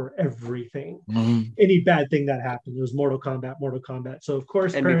blamed for everything. Any bad thing that happened, it was Mortal Kombat. So of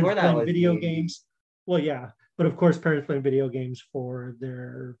course, parents playing video games. Well, yeah, but of course, parents playing video games for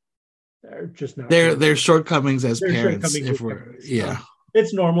their just not their shortcomings as parents.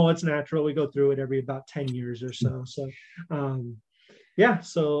 It's normal. It's natural. We go through it every about 10 years or so. So, I'm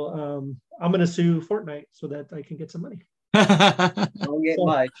going to sue Fortnite so that I can get some money. Don't get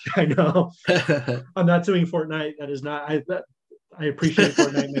much. I know. I'm not suing Fortnite. That is not. I appreciate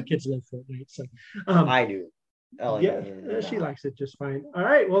Fortnite. My kids love Fortnite. So I do. She likes it just fine. All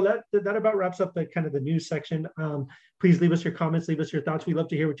right. Well, that about wraps up the kind of the news section. Please leave us your comments. Leave us your thoughts. We love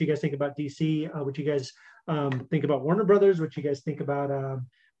to hear what you guys think about DC. What you guys think about Warner Brothers. What you guys think about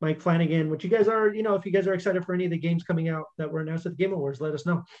Mike Flanagan. What you guys are. If you guys are excited for any of the games coming out that were announced at the Game Awards, let us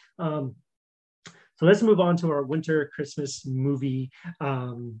know. So let's move on to our winter Christmas movie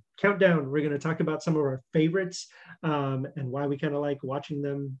countdown. We're going to talk about some of our favorites and why we kind of like watching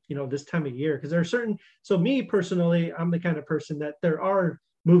them, this time of year. Because there are certain, so me personally, I'm the kind of person that there are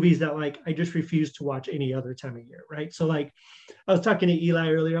movies that like, I just refuse to watch any other time of year, right? So like, I was talking to Eli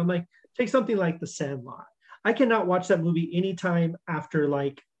earlier, I'm like, take something like The Sandlot. I cannot watch that movie anytime after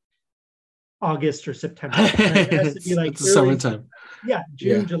like August or September. Right? It has to be like it's summertime. Yeah,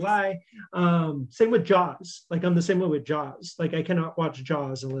 June, July. Same with Jaws. Like I'm the same way with Jaws. Like I cannot watch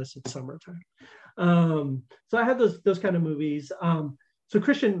Jaws unless it's summertime. So I have those kind of movies. So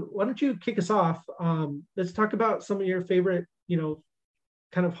Christian, why don't you kick us off? Let's talk about some of your favorite,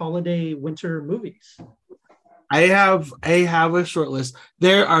 kind of holiday winter movies. I have a short list.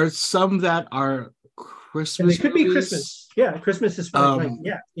 There are some that are Christmas. And they could be movies. Christmas. Yeah, Christmas is fine.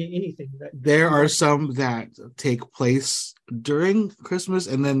 Anything. There are some that take place during Christmas,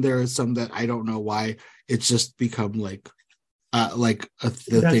 and then there are some that I don't know why it's just become like the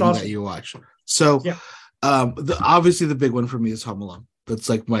thing that you watch. So, obviously the big one for me is Home Alone. That's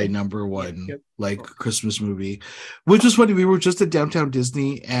like my number one like Christmas movie, which is funny. We were just at Downtown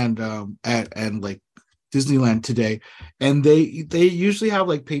Disney and like Disneyland today, and they usually have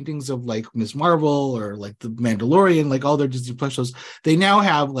like paintings of like Miss Marvel or like the Mandalorian, like all their Disney Plus shows. They now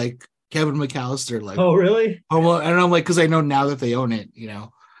have like Kevin McAllister, like, oh really? And I'm like, because I know now that they own it, you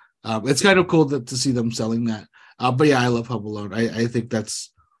know, it's kind of cool to see them selling that. But yeah, I love Home Alone. I think that's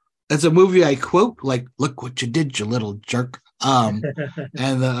a movie I quote, like, "Look what you did, you little jerk." And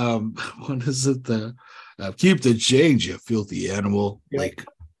what is it? The keep the change, you filthy animal. Yep. Like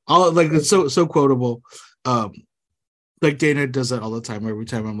all like it's so quotable. Like Dana does that all the time. Every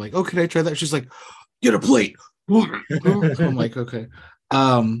time I'm like, "Oh, can I try that?" She's like, "Get a plate." I'm like, "Okay."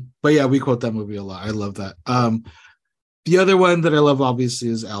 But yeah, we quote that movie a lot. I love that. The other one that I love obviously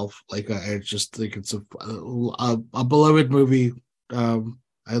is Elf. Like I just think it's a beloved movie.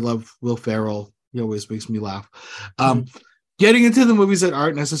 I love Will Ferrell. He always makes me laugh. Getting into the movies that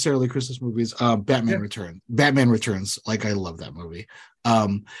aren't necessarily Christmas movies, Batman Returns. Like I love that movie.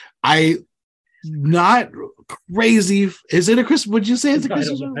 I not crazy. Is it a Christmas? Would you say it's a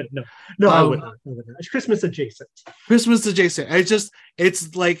Christmas movie? No, I would not. It's Christmas adjacent. Christmas adjacent.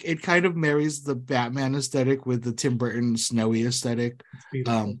 It's like it kind of marries the Batman aesthetic with the Tim Burton snowy aesthetic.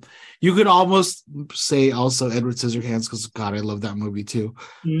 You could almost say also Edward Scissorhands, because God, I love that movie too.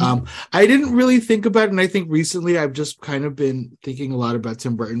 I didn't really think about it, and I think recently I've just kind of been thinking a lot about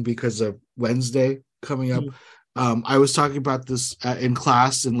Tim Burton because of Wednesday coming up. I was talking about this in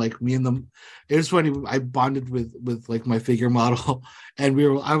class, and like me and them, it was funny. I bonded with like my figure model, and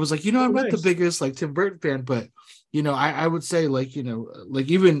I was like, I'm not the biggest like Tim Burton fan, but I would say like, like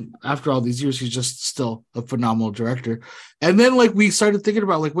even after all these years, he's just still a phenomenal director. And then like we started thinking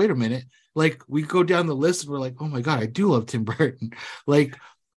about like, wait a minute, like we go down the list and we're like, oh my God, I do love Tim Burton. Like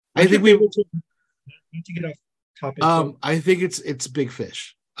I think we to get off topic. I think it's Big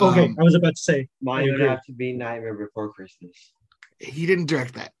Fish. Okay, I was about to say mine would have to be Nightmare Before Christmas. He didn't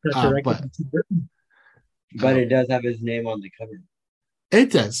direct that, but it does have his name on the cover.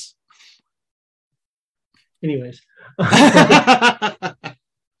 It does. Anyways, what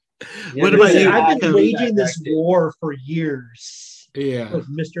about you? I've been waging this war for years. Yeah, with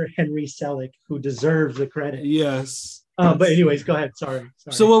Mr. Henry Selick, who deserves the credit. Yes. But anyways, go ahead. Sorry.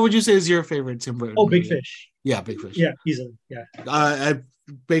 So, what would you say is your favorite Tim Burton? Oh, Big Fish. Yeah, Big Fish. Yeah, easily. Yeah. It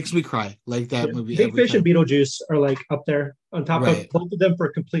makes me cry like that movie. Big Fish and Beetlejuice are like up there on top of both of them for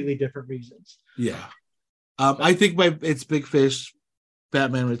completely different reasons. Yeah. I think it's Big Fish,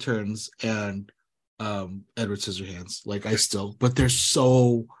 Batman Returns, and Edward Scissorhands. Like but there's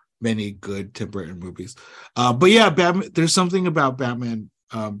so many good Tim Burton movies. But yeah, there's something about Batman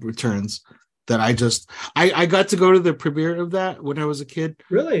Returns that I got to go to the premiere of that when I was a kid.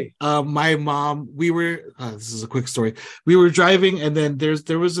 Really? My mom, we were this is a quick story. We were driving, and then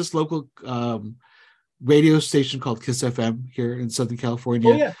there was this local radio station called Kiss FM here in Southern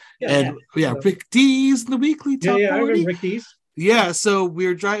California. Rick Dees, the weekly top 40. I remember Rick Dees. Yeah, so we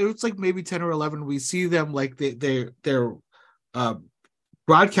were driving. It was like maybe 10 or 11. We see them like they're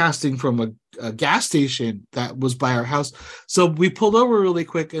broadcasting from a gas station that was by our house. So we pulled over really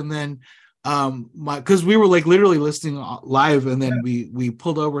quick, and then because we were like literally listening live, and then we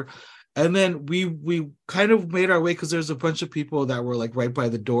pulled over, and then we kind of made our way because there's a bunch of people that were like right by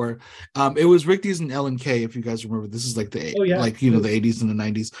the door. It was Rick Dees and Ellen Kay, if you guys remember. This is like the 80s and the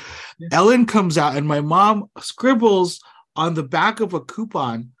 90s. Yeah. Ellen comes out, and my mom scribbles on the back of a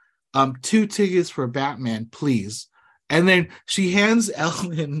coupon, 2 tickets for Batman, please. And then she hands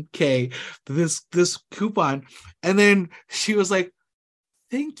Ellen Kay this coupon, and then she was like,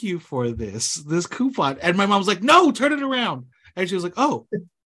 thank you for this coupon. And my mom was like, no, turn it around. And she was like, oh,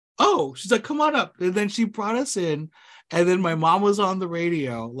 she's like, come on up. And then she brought us in, and then my mom was on the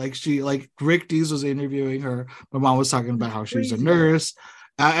radio. Like Rick Dees was interviewing her. My mom was talking about how she was a nurse.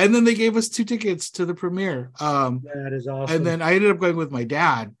 And then they gave us 2 tickets to the premiere. That is awesome. And then I ended up going with my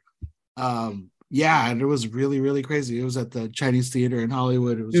dad. And it was really, really crazy. It was at the Chinese Theater in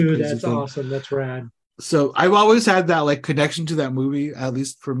Hollywood. It was that's awesome. That's rad. So I've always had that like connection to that movie, at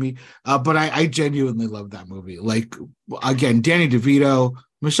least for me. But I genuinely love that movie. Like again, Danny DeVito,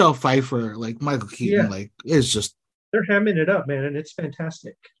 Michelle Pfeiffer, like Michael Keaton, like it's just they're hamming it up, man, and it's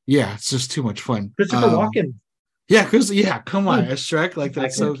fantastic. Yeah, it's just too much fun. Christopher Walken. Yeah, Chris. Yeah, come on, as Shrek, like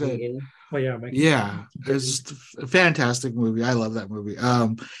that's so good. Oh yeah, Yeah, it's just a fantastic movie. I love that movie.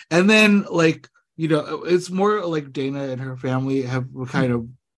 And then like, you know, it's more like Dana and her family have kind of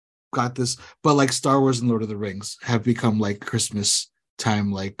got this, but like Star Wars and Lord of the Rings have become like Christmas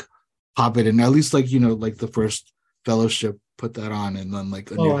time, like Hobbit, and at least like, you know, like the first Fellowship put that on, and then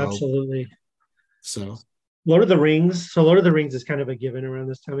like A New Hope. Absolutely. So Lord of the Rings. So Lord of the Rings is kind of a given around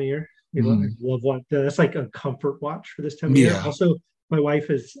this time of year. I love that's like a comfort watch for this time of year. Also, my wife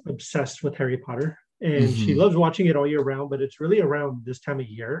is obsessed with Harry Potter, and she loves watching it all year round, but it's really around this time of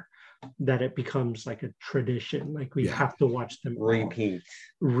year that it becomes like a tradition. Like we have to watch them repeat,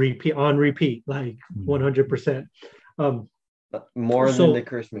 like 100%. More than the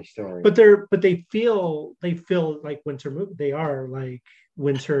Christmas Story. But they feel like winter movie. They are like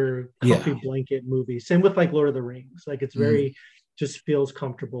winter comfy blanket movies. Same with like Lord of the Rings. Like it's very just feels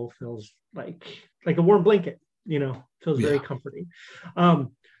comfortable, feels like a warm blanket, you know, feels very comforting.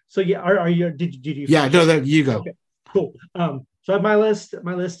 So yeah, are you did you no, that you go. Okay, cool. So my list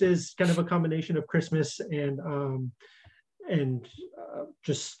is kind of a combination of Christmas and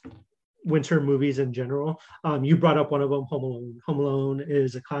just winter movies in general. You brought up one of them, Home Alone. Home Alone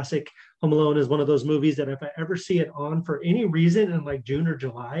is a classic. Home Alone is one of those movies that if I ever see it on for any reason in like June or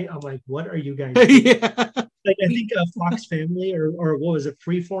July, I'm like, what are you guys doing? Like I think Fox Family or what was it,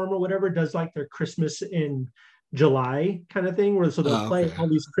 Freeform or whatever does like their Christmas in July kind of thing, where so they'll play all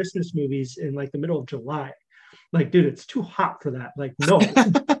these Christmas movies in like the middle of July. Like, dude, it's too hot for that. Like, no.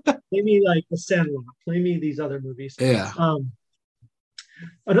 Play me like The Sandlot. Play me these other movies. Yeah.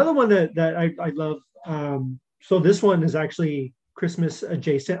 Another one that I love. So this one is actually Christmas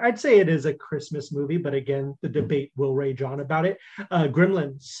adjacent. I'd say it is a Christmas movie, but again, the debate will rage on about it.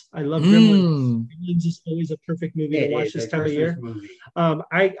 Gremlins. I love Gremlins. Gremlins is always a perfect movie to watch this time of year.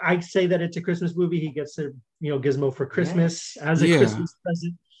 I say that it's a Christmas movie. He gets a Gizmo for Christmas as a Christmas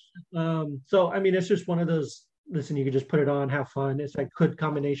present. So I mean, it's just one of those. Listen, you can just put it on, have fun. It's like a good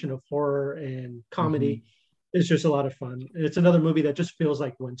combination of horror and comedy. It's just a lot of fun. It's another movie that just feels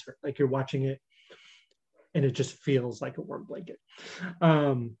like winter, like you're watching it and it just feels like a warm blanket.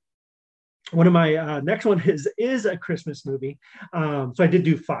 One of my next one is a Christmas movie. So I did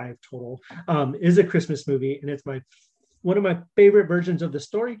do 5 total. Is a Christmas movie, and it's one of my favorite versions of the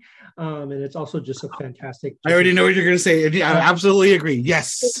story. And it's also just a fantastic. I already know what you're going to say. I absolutely agree.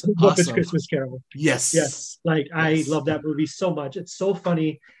 Yes. Awesome. Christmas Carol. Yes. Like I love that movie so much. It's so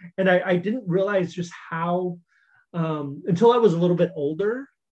funny. And I didn't realize just how, until I was a little bit older,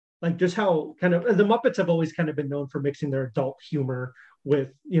 like just how kind of the Muppets have always kind of been known for mixing their adult humor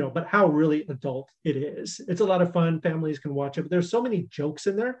with, but how really adult it is. It's a lot of fun. Families can watch it, but there's so many jokes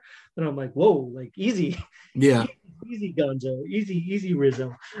in there that I'm like, whoa, like easy. Yeah. Easy Gonzo, easy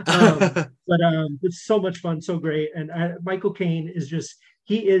Rizzo. But it's so much fun, so great. And Michael Caine is just,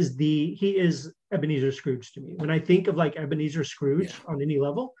 he is Ebenezer Scrooge to me. When I think of like Ebenezer Scrooge on any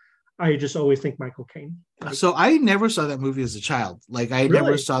level, I just always think Michael Caine. Like, so I never saw that movie as a child. Like I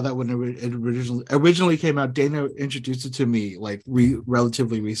never saw that when it originally came out. Dana introduced it to me like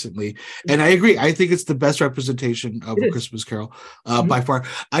relatively recently, and I agree. I think it's the best representation of A Christmas Carol by far.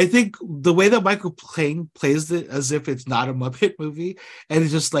 I think the way that Michael Caine plays it as if it's not a Muppet movie, and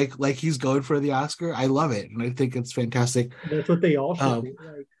it's just like he's going for the Oscar. I love it, and I think it's fantastic. That's what they all should do.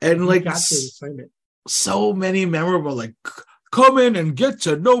 And like so many memorable like. Come in and get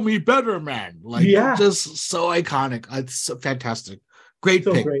to know me better, man. Like, just so iconic. It's so fantastic. Great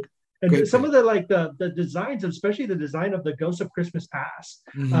pick. Great. And some of the designs, especially the design of the Ghost of Christmas Past.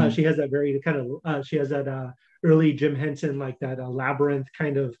 She has that very kind of, she has that early Jim Henson, like that labyrinth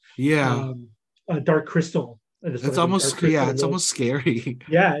kind of dark crystal. It's almost it's almost scary.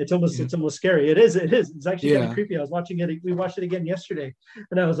 Yeah, it's almost scary. It is. It's actually kind of creepy. I was watching it. We watched it again yesterday,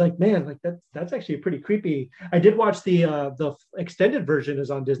 and I was like, man, like that's actually pretty creepy. I did watch the extended version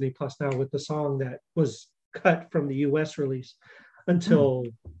is on Disney Plus now with the song that was cut from the US release until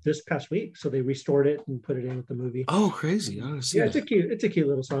this past week. So they restored it and put it in with the movie. Oh, crazy! Yeah, it's a cute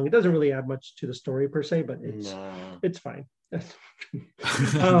little song. It doesn't really add much to the story per se, but it's fine.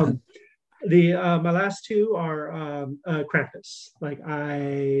 My last 2 are Krampus. Like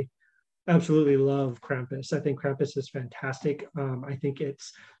I absolutely love Krampus. I think Krampus is fantastic. I think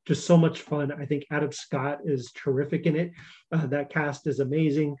it's just so much fun. I think Adam Scott is terrific in it. That cast is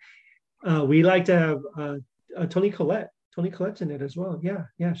amazing. We like to have Toni Collette. Toni Collette's in it as well.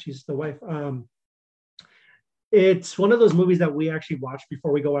 Yeah, she's the wife. It's one of those movies that we actually watch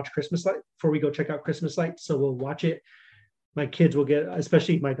before we go watch Christmas Light, before we go check out Christmas Lights. So we'll watch it my kids will get,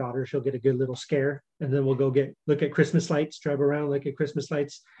 especially my daughter, she'll get a good little scare, and then we'll go look at Christmas lights, drive around, look at Christmas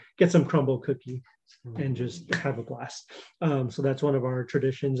lights, get some crumble cookie, and just have a blast. So that's one of our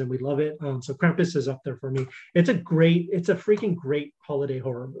traditions, and we love it. So Krampus is up there for me. It's a freaking great holiday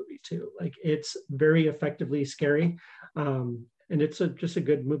horror movie too. Like, it's very effectively scary, and it's just a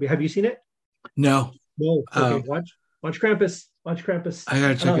good movie. Have you seen it? No. No. Okay, watch Krampus. Watch Krampus. I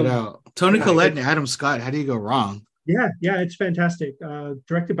gotta check it out. Tony Collette and Adam Scott. How do you go wrong? Yeah, it's fantastic.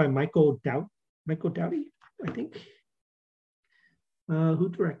 Directed by Michael Dowdy, I think. Who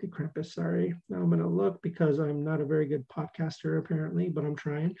directed Krampus? Sorry. Now I'm going to look because I'm not a very good podcaster, apparently, but I'm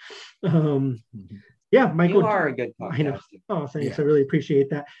trying. Yeah, Michael. You are a good podcaster. I know. Oh, thanks. Yeah. I really appreciate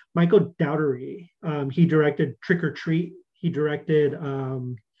that. Michael Dowdery. He directed Trick or Treat. He directed, I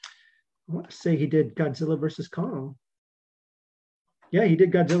want to say he did Godzilla versus Kong. Yeah, he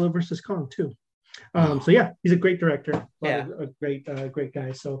did Godzilla versus Kong too. So yeah, he's a great director. A great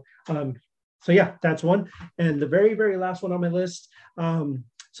guy. So yeah, that's one. And the very, very last one on my list.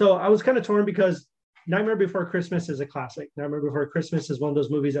 So I was kind of torn because Nightmare Before Christmas is a classic. Nightmare Before Christmas is one of those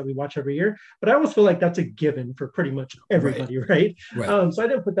movies that we watch every year, but I almost feel like that's a given for pretty much everybody, right? So I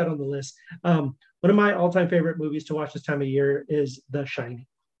didn't put that on the list. One of my all-time favorite movies to watch this time of year is The Shining.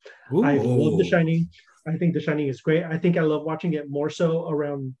 Ooh. I love The Shining. I think The Shining is great. I think I love watching it more so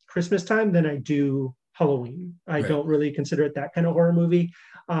around Christmas time than I do Halloween. I don't really consider it that kind of horror movie.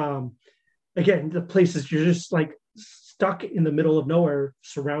 Again, the places you're just like stuck in the middle of nowhere,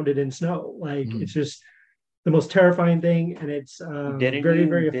 surrounded in snow. Like it's just the most terrifying thing, and it's very,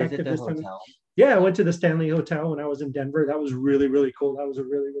 very effective this time. Yeah, I went to the Stanley Hotel when I was in Denver. That was really, really cool. That was a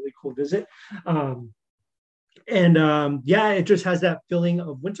really, really cool visit. It just has that feeling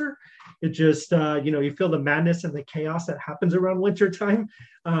of winter. It just, you feel the madness and the chaos that happens around winter time,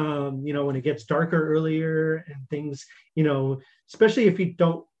 when it gets darker earlier and things, especially if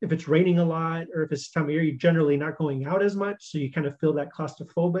it's raining a lot or if it's time of year, you're generally not going out as much. So you kind of feel that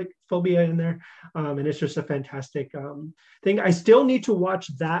claustrophobia in there. And it's just a fantastic thing. I still need to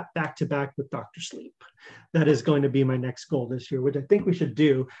watch that back to back with Dr. Sleep. That is going to be my next goal this year, which I think we should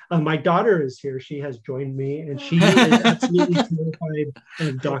do. My daughter is here. She has joined me, and she is absolutely terrified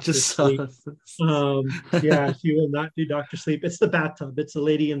of Dr. Sleep. She will not do Dr. Sleep. It's the bathtub. It's the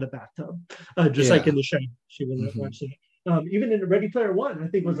lady in the bathtub, like in The Shining. She will not watch it. Even in Ready Player One, I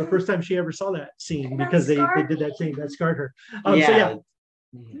think was the first time she ever saw that scene because they did that thing that scarred her.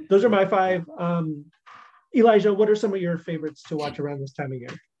 Those are my 5. Elijah, what are some of your favorites to watch around this time of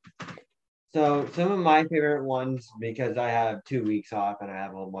year? So some of my favorite ones, because I have 2 weeks off and I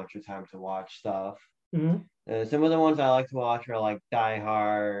have a whole bunch of time to watch stuff. Mm-hmm. Some of the ones I like to watch are like Die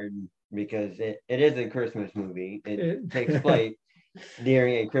Hard, because it is a Christmas movie. It takes place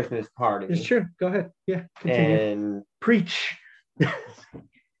during a Christmas party. It's true. Go ahead. Yeah. Continue. And preach.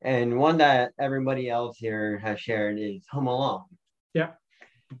 And one that everybody else here has shared is Home Alone. Yeah.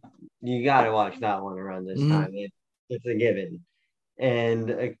 You got to watch that one around this time. It's a given.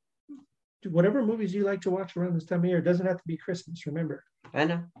 And whatever movies you like to watch around this time of year, it doesn't have to be Christmas, remember. I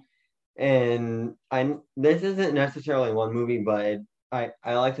know. And this isn't necessarily one movie, but I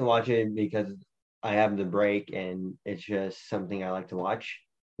like to watch it because I have the break and it's just something I like to watch.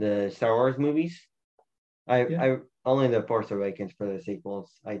 The Star Wars movies. I only The Force Awakens for the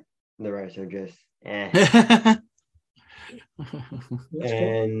sequels. The rest are just And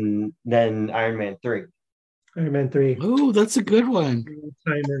then Iron Man 3. Iron Man 3. Oh, that's a good one.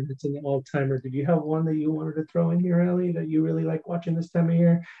 All-timer. It's an all-timer. Did you have one that you wanted to throw in here, Ellie, that you really like watching this time of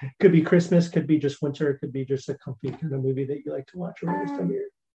year? Could be Christmas, could be just winter, it could be just a comfy kind of movie that you like to watch around this time of year.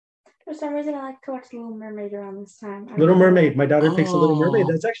 For some reason, I like to watch Little Mermaid around this time. Little Mermaid. My daughter picks a Little Mermaid.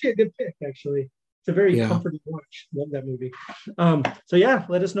 That's actually a good pick, actually. It's a very comforting watch. Love that movie.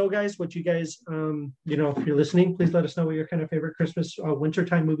 Let us know, guys, what you guys, if you're listening, please let us know what your kind of favorite Christmas,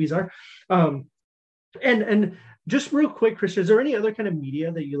 wintertime movies are. And just real quick, Chris, is there any other kind of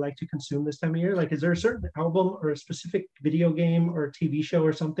media that you like to consume this time of year? Like, is there a certain album or a specific video game or TV show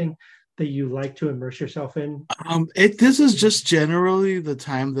or something that you like to immerse yourself in? This is just generally the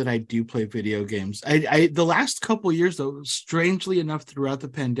time that I do play video games. I the last couple of years, though, strangely enough, throughout the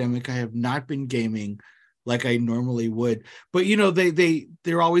pandemic, I have not been gaming like I normally would. But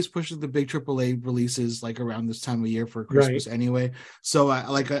they're always pushing the big AAA releases like around this time of year for Christmas anyway. So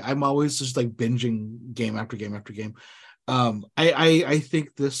I'm always just like binging game after game after game. I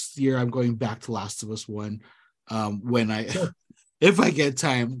think this year I'm going back to Last of Us 1 when if I get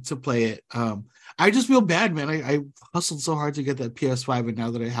time to play it. I just feel bad, man. I hustled so hard to get that PS5, and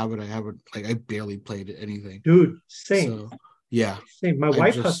now that I haven't, I barely played anything. Dude, same. So, yeah. Same. My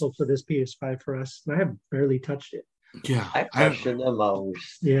wife hustled for this PS5 for us, and I have barely touched it. Yeah, I question the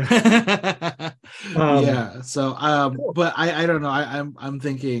most. Yeah. Yeah. So, Cool. but I don't know. I'm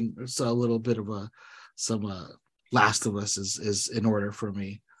thinking it's a little bit of some Last of Us is in order for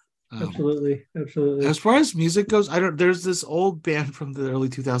me. Absolutely. As far as music goes, I don't. There's this old band from the early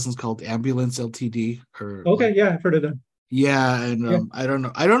 2000s called Ambulance Ltd. Or Okay, yeah, I've heard of them. yeah, and Yeah. I don't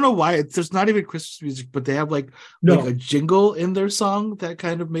know. I don't know why there's not even Christmas music, but they have like No. a jingle in their song that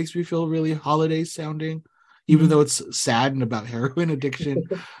kind of makes me feel really holiday sounding, even though it's sad and about heroin addiction.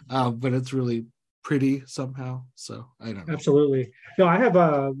 But it's really pretty somehow. So I don't know. Absolutely. No, I have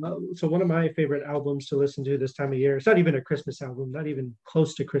so one of my favorite albums to listen to this time of year. It's not even a Christmas album, not even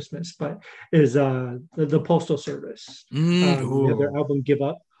close to Christmas, but is the Postal Service. Their album Give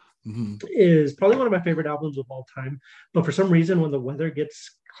Up is probably one of my favorite albums of all time. But for some reason, when the weather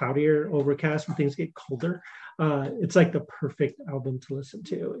gets cloudier, overcast, when things get colder, it's like the perfect album to listen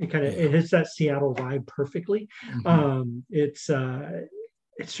to. It hits that Seattle vibe perfectly.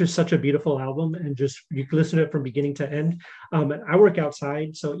 It's just such a beautiful album, and just you can listen to it from beginning to end. I work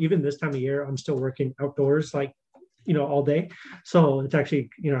outside, so even this time of year, I'm still working outdoors, like all day. So it's actually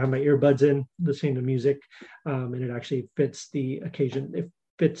I have my earbuds in, listening to music, and it actually fits the occasion. It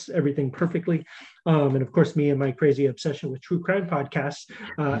fits everything perfectly. And of course, me and my crazy obsession with true crime podcasts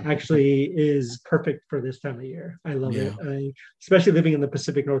actually is perfect for this time of year. I love it. Especially living in the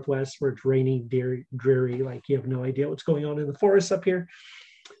Pacific Northwest where it's rainy, dreary, like you have no idea what's going on in the forests up here.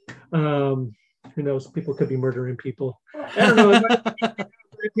 Who knows? People could be murdering people. I don't know. In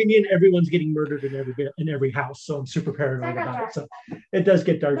my opinion, everyone's getting murdered in every house, so I'm super paranoid about it. So it does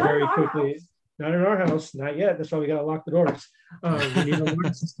get dark very quickly. Not in our house, not yet. That's why we gotta lock the doors. We need a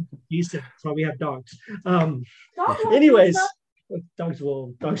alarm system. Decent. That's why we have dogs. Anyways, dogs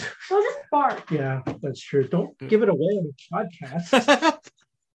will just bark. Yeah, that's true. Don't give it away on a podcast.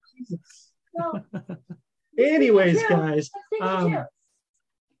 No. Anyways, guys.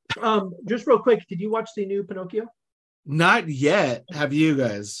 Just real quick, did you watch the new Pinocchio? Not yet. Have you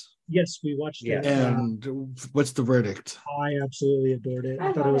guys? Yes, we watched it. And what's the verdict? I absolutely adored it.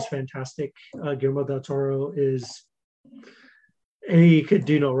 I thought it was fantastic. Guillermo del Toro he could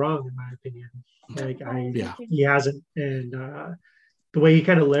do no wrong, in my opinion. He hasn't. And the way he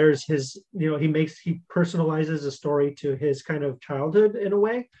kind of layers his, he personalizes a story to his kind of childhood in a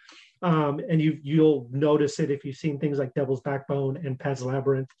way. And you'll notice it if you've seen things like Devil's Backbone and Pan's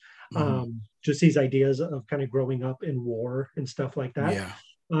Labyrinth. Just these ideas of kind of growing up in war and stuff like that. Yeah.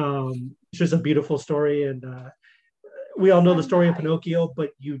 It's just a beautiful story, and we all know the story of Pinocchio, but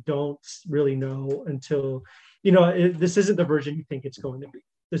you don't really know until this isn't the version you think it's going to be.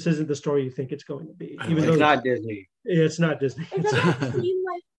 This isn't the story you think it's going to be. Even though it's not Disney. It's not Disney. It doesn't seem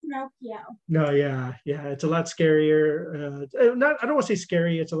like Pinocchio. No, yeah, it's a lot scarier. I don't want to say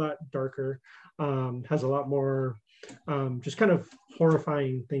scary. It's a lot darker. Has a lot more just kind of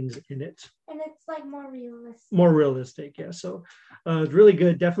horrifying things in it. And it's like more realistic. More realistic, yeah. So it's really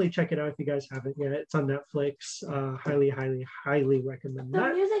good. Definitely check it out if you guys haven't yet. It's on Netflix. Highly recommend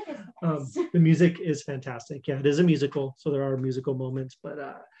that. The music is the music is fantastic. Yeah, it is a musical, so there are musical moments, but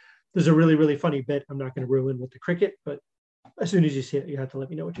there's a really, really funny bit I'm not going to ruin with the cricket, but as soon as you see it, you have to let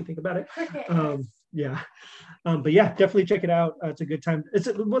me know what you think about it. But yeah, definitely check it out. It's a good time. It's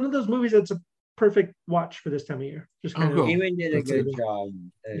one of those movies that's a perfect watch for this time of year. Just kind of Ewan did a good job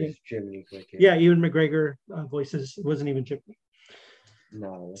as Jiminy Cricket. Yeah, Ewan McGregor voices. It wasn't even Jiminy.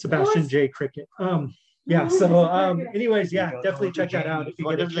 No, Sebastian J. Cricket. So anyways, yeah, definitely check that out if you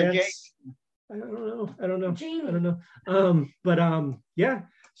get a chance. I don't know. Yeah.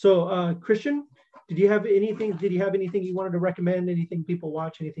 So Christian, did you have anything you wanted to recommend? Anything people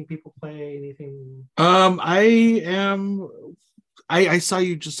watch? Anything people play? Anything? I saw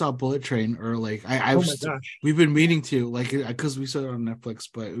you just saw Bullet Train, or like we've been meaning to, because we saw it on Netflix,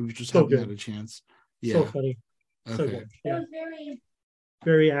 but we just haven't had a chance. Yeah, so funny. Okay. So good. Yeah. It was very,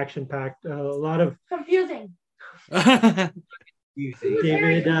 very action packed. A lot of confusing.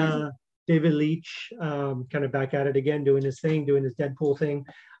 David Leitch, kind of back at it again, doing his Deadpool thing.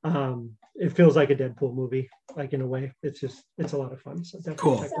 It feels like a Deadpool movie, like in a way. It's a lot of fun. So definitely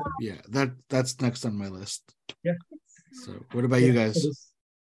cool. Yeah, that's next on my list. Yeah. So what about you guys?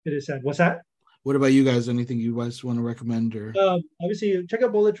 It is sad. What's that? What about you guys? Anything you guys want to recommend? Or obviously check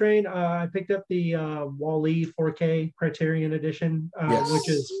out Bullet Train. I picked up the Wall-E 4K Criterion edition, which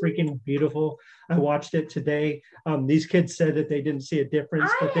is freaking beautiful. I watched it today. These kids said that they didn't see a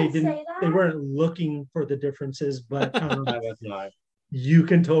difference, but they weren't looking for the differences, but you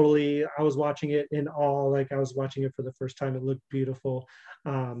can totally. I was watching it in awe, like I was watching it for the first time. It looked beautiful.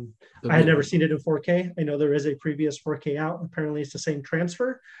 I had never seen it in 4K. I know there is a previous 4K out. Apparently, it's the same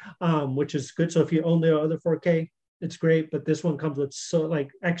transfer, which is good. So if you own the other 4K, It's great, but this one comes with so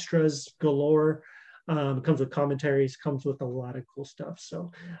like extras galore. Comes with commentaries, comes with a lot of cool stuff.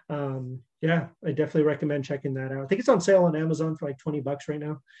 So yeah, I definitely recommend checking that out. I think it's on sale on Amazon for like $20 right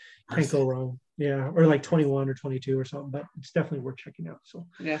now. Can't go wrong. Yeah, or like 21 or 22 or something, but it's definitely worth checking out. So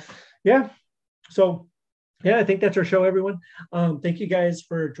yeah. So yeah, I think that's our show, everyone. Thank you guys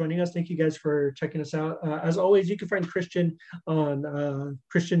for joining us. Thank you guys for checking us out. As always, you can find Christian on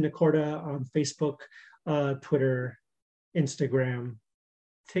Christian Nacorda on Facebook, Twitter, Instagram,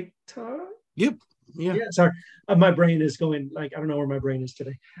 TikTok. Yep. Yeah, sorry. My brain is going like, I don't know where my brain is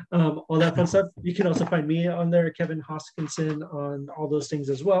today. All that fun stuff. You can also find me on there, Kevin Hoskinson, on all those things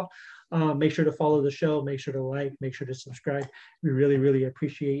as well. Make sure to follow the show. Make sure to like, make sure to subscribe. We really, really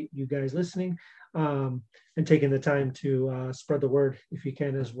appreciate you guys listening and taking the time to spread the word if you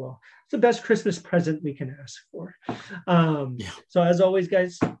can as well. It's the best Christmas present we can ask for. So as always,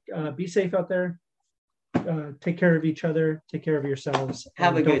 guys, be safe out there. Take care of each other, take care of yourselves.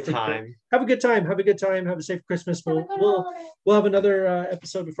 Have a good time. Have a good time. Have a safe Christmas. We'll have another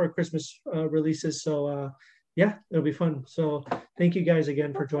episode before Christmas releases. So yeah, it'll be fun. So thank you guys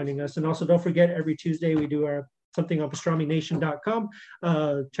again for joining us. And also don't forget, every Tuesday we do our something on pastramination.com.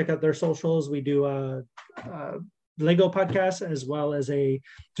 Check out their socials. We do Lego podcast as well as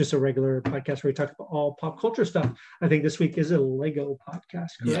just a regular podcast where we talk about all pop culture stuff. I think this week is a Lego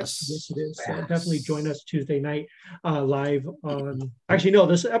podcast. Correct? Yes, it is. So definitely join us Tuesday night live on. Actually, no,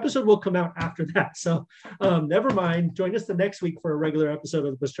 this episode will come out after that. So never mind. Join us the next week for a regular episode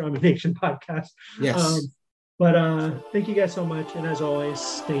of the Pastrami Nation podcast. Yes. But thank you guys so much, and as always,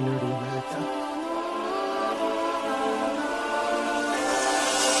 stay nerdy, America.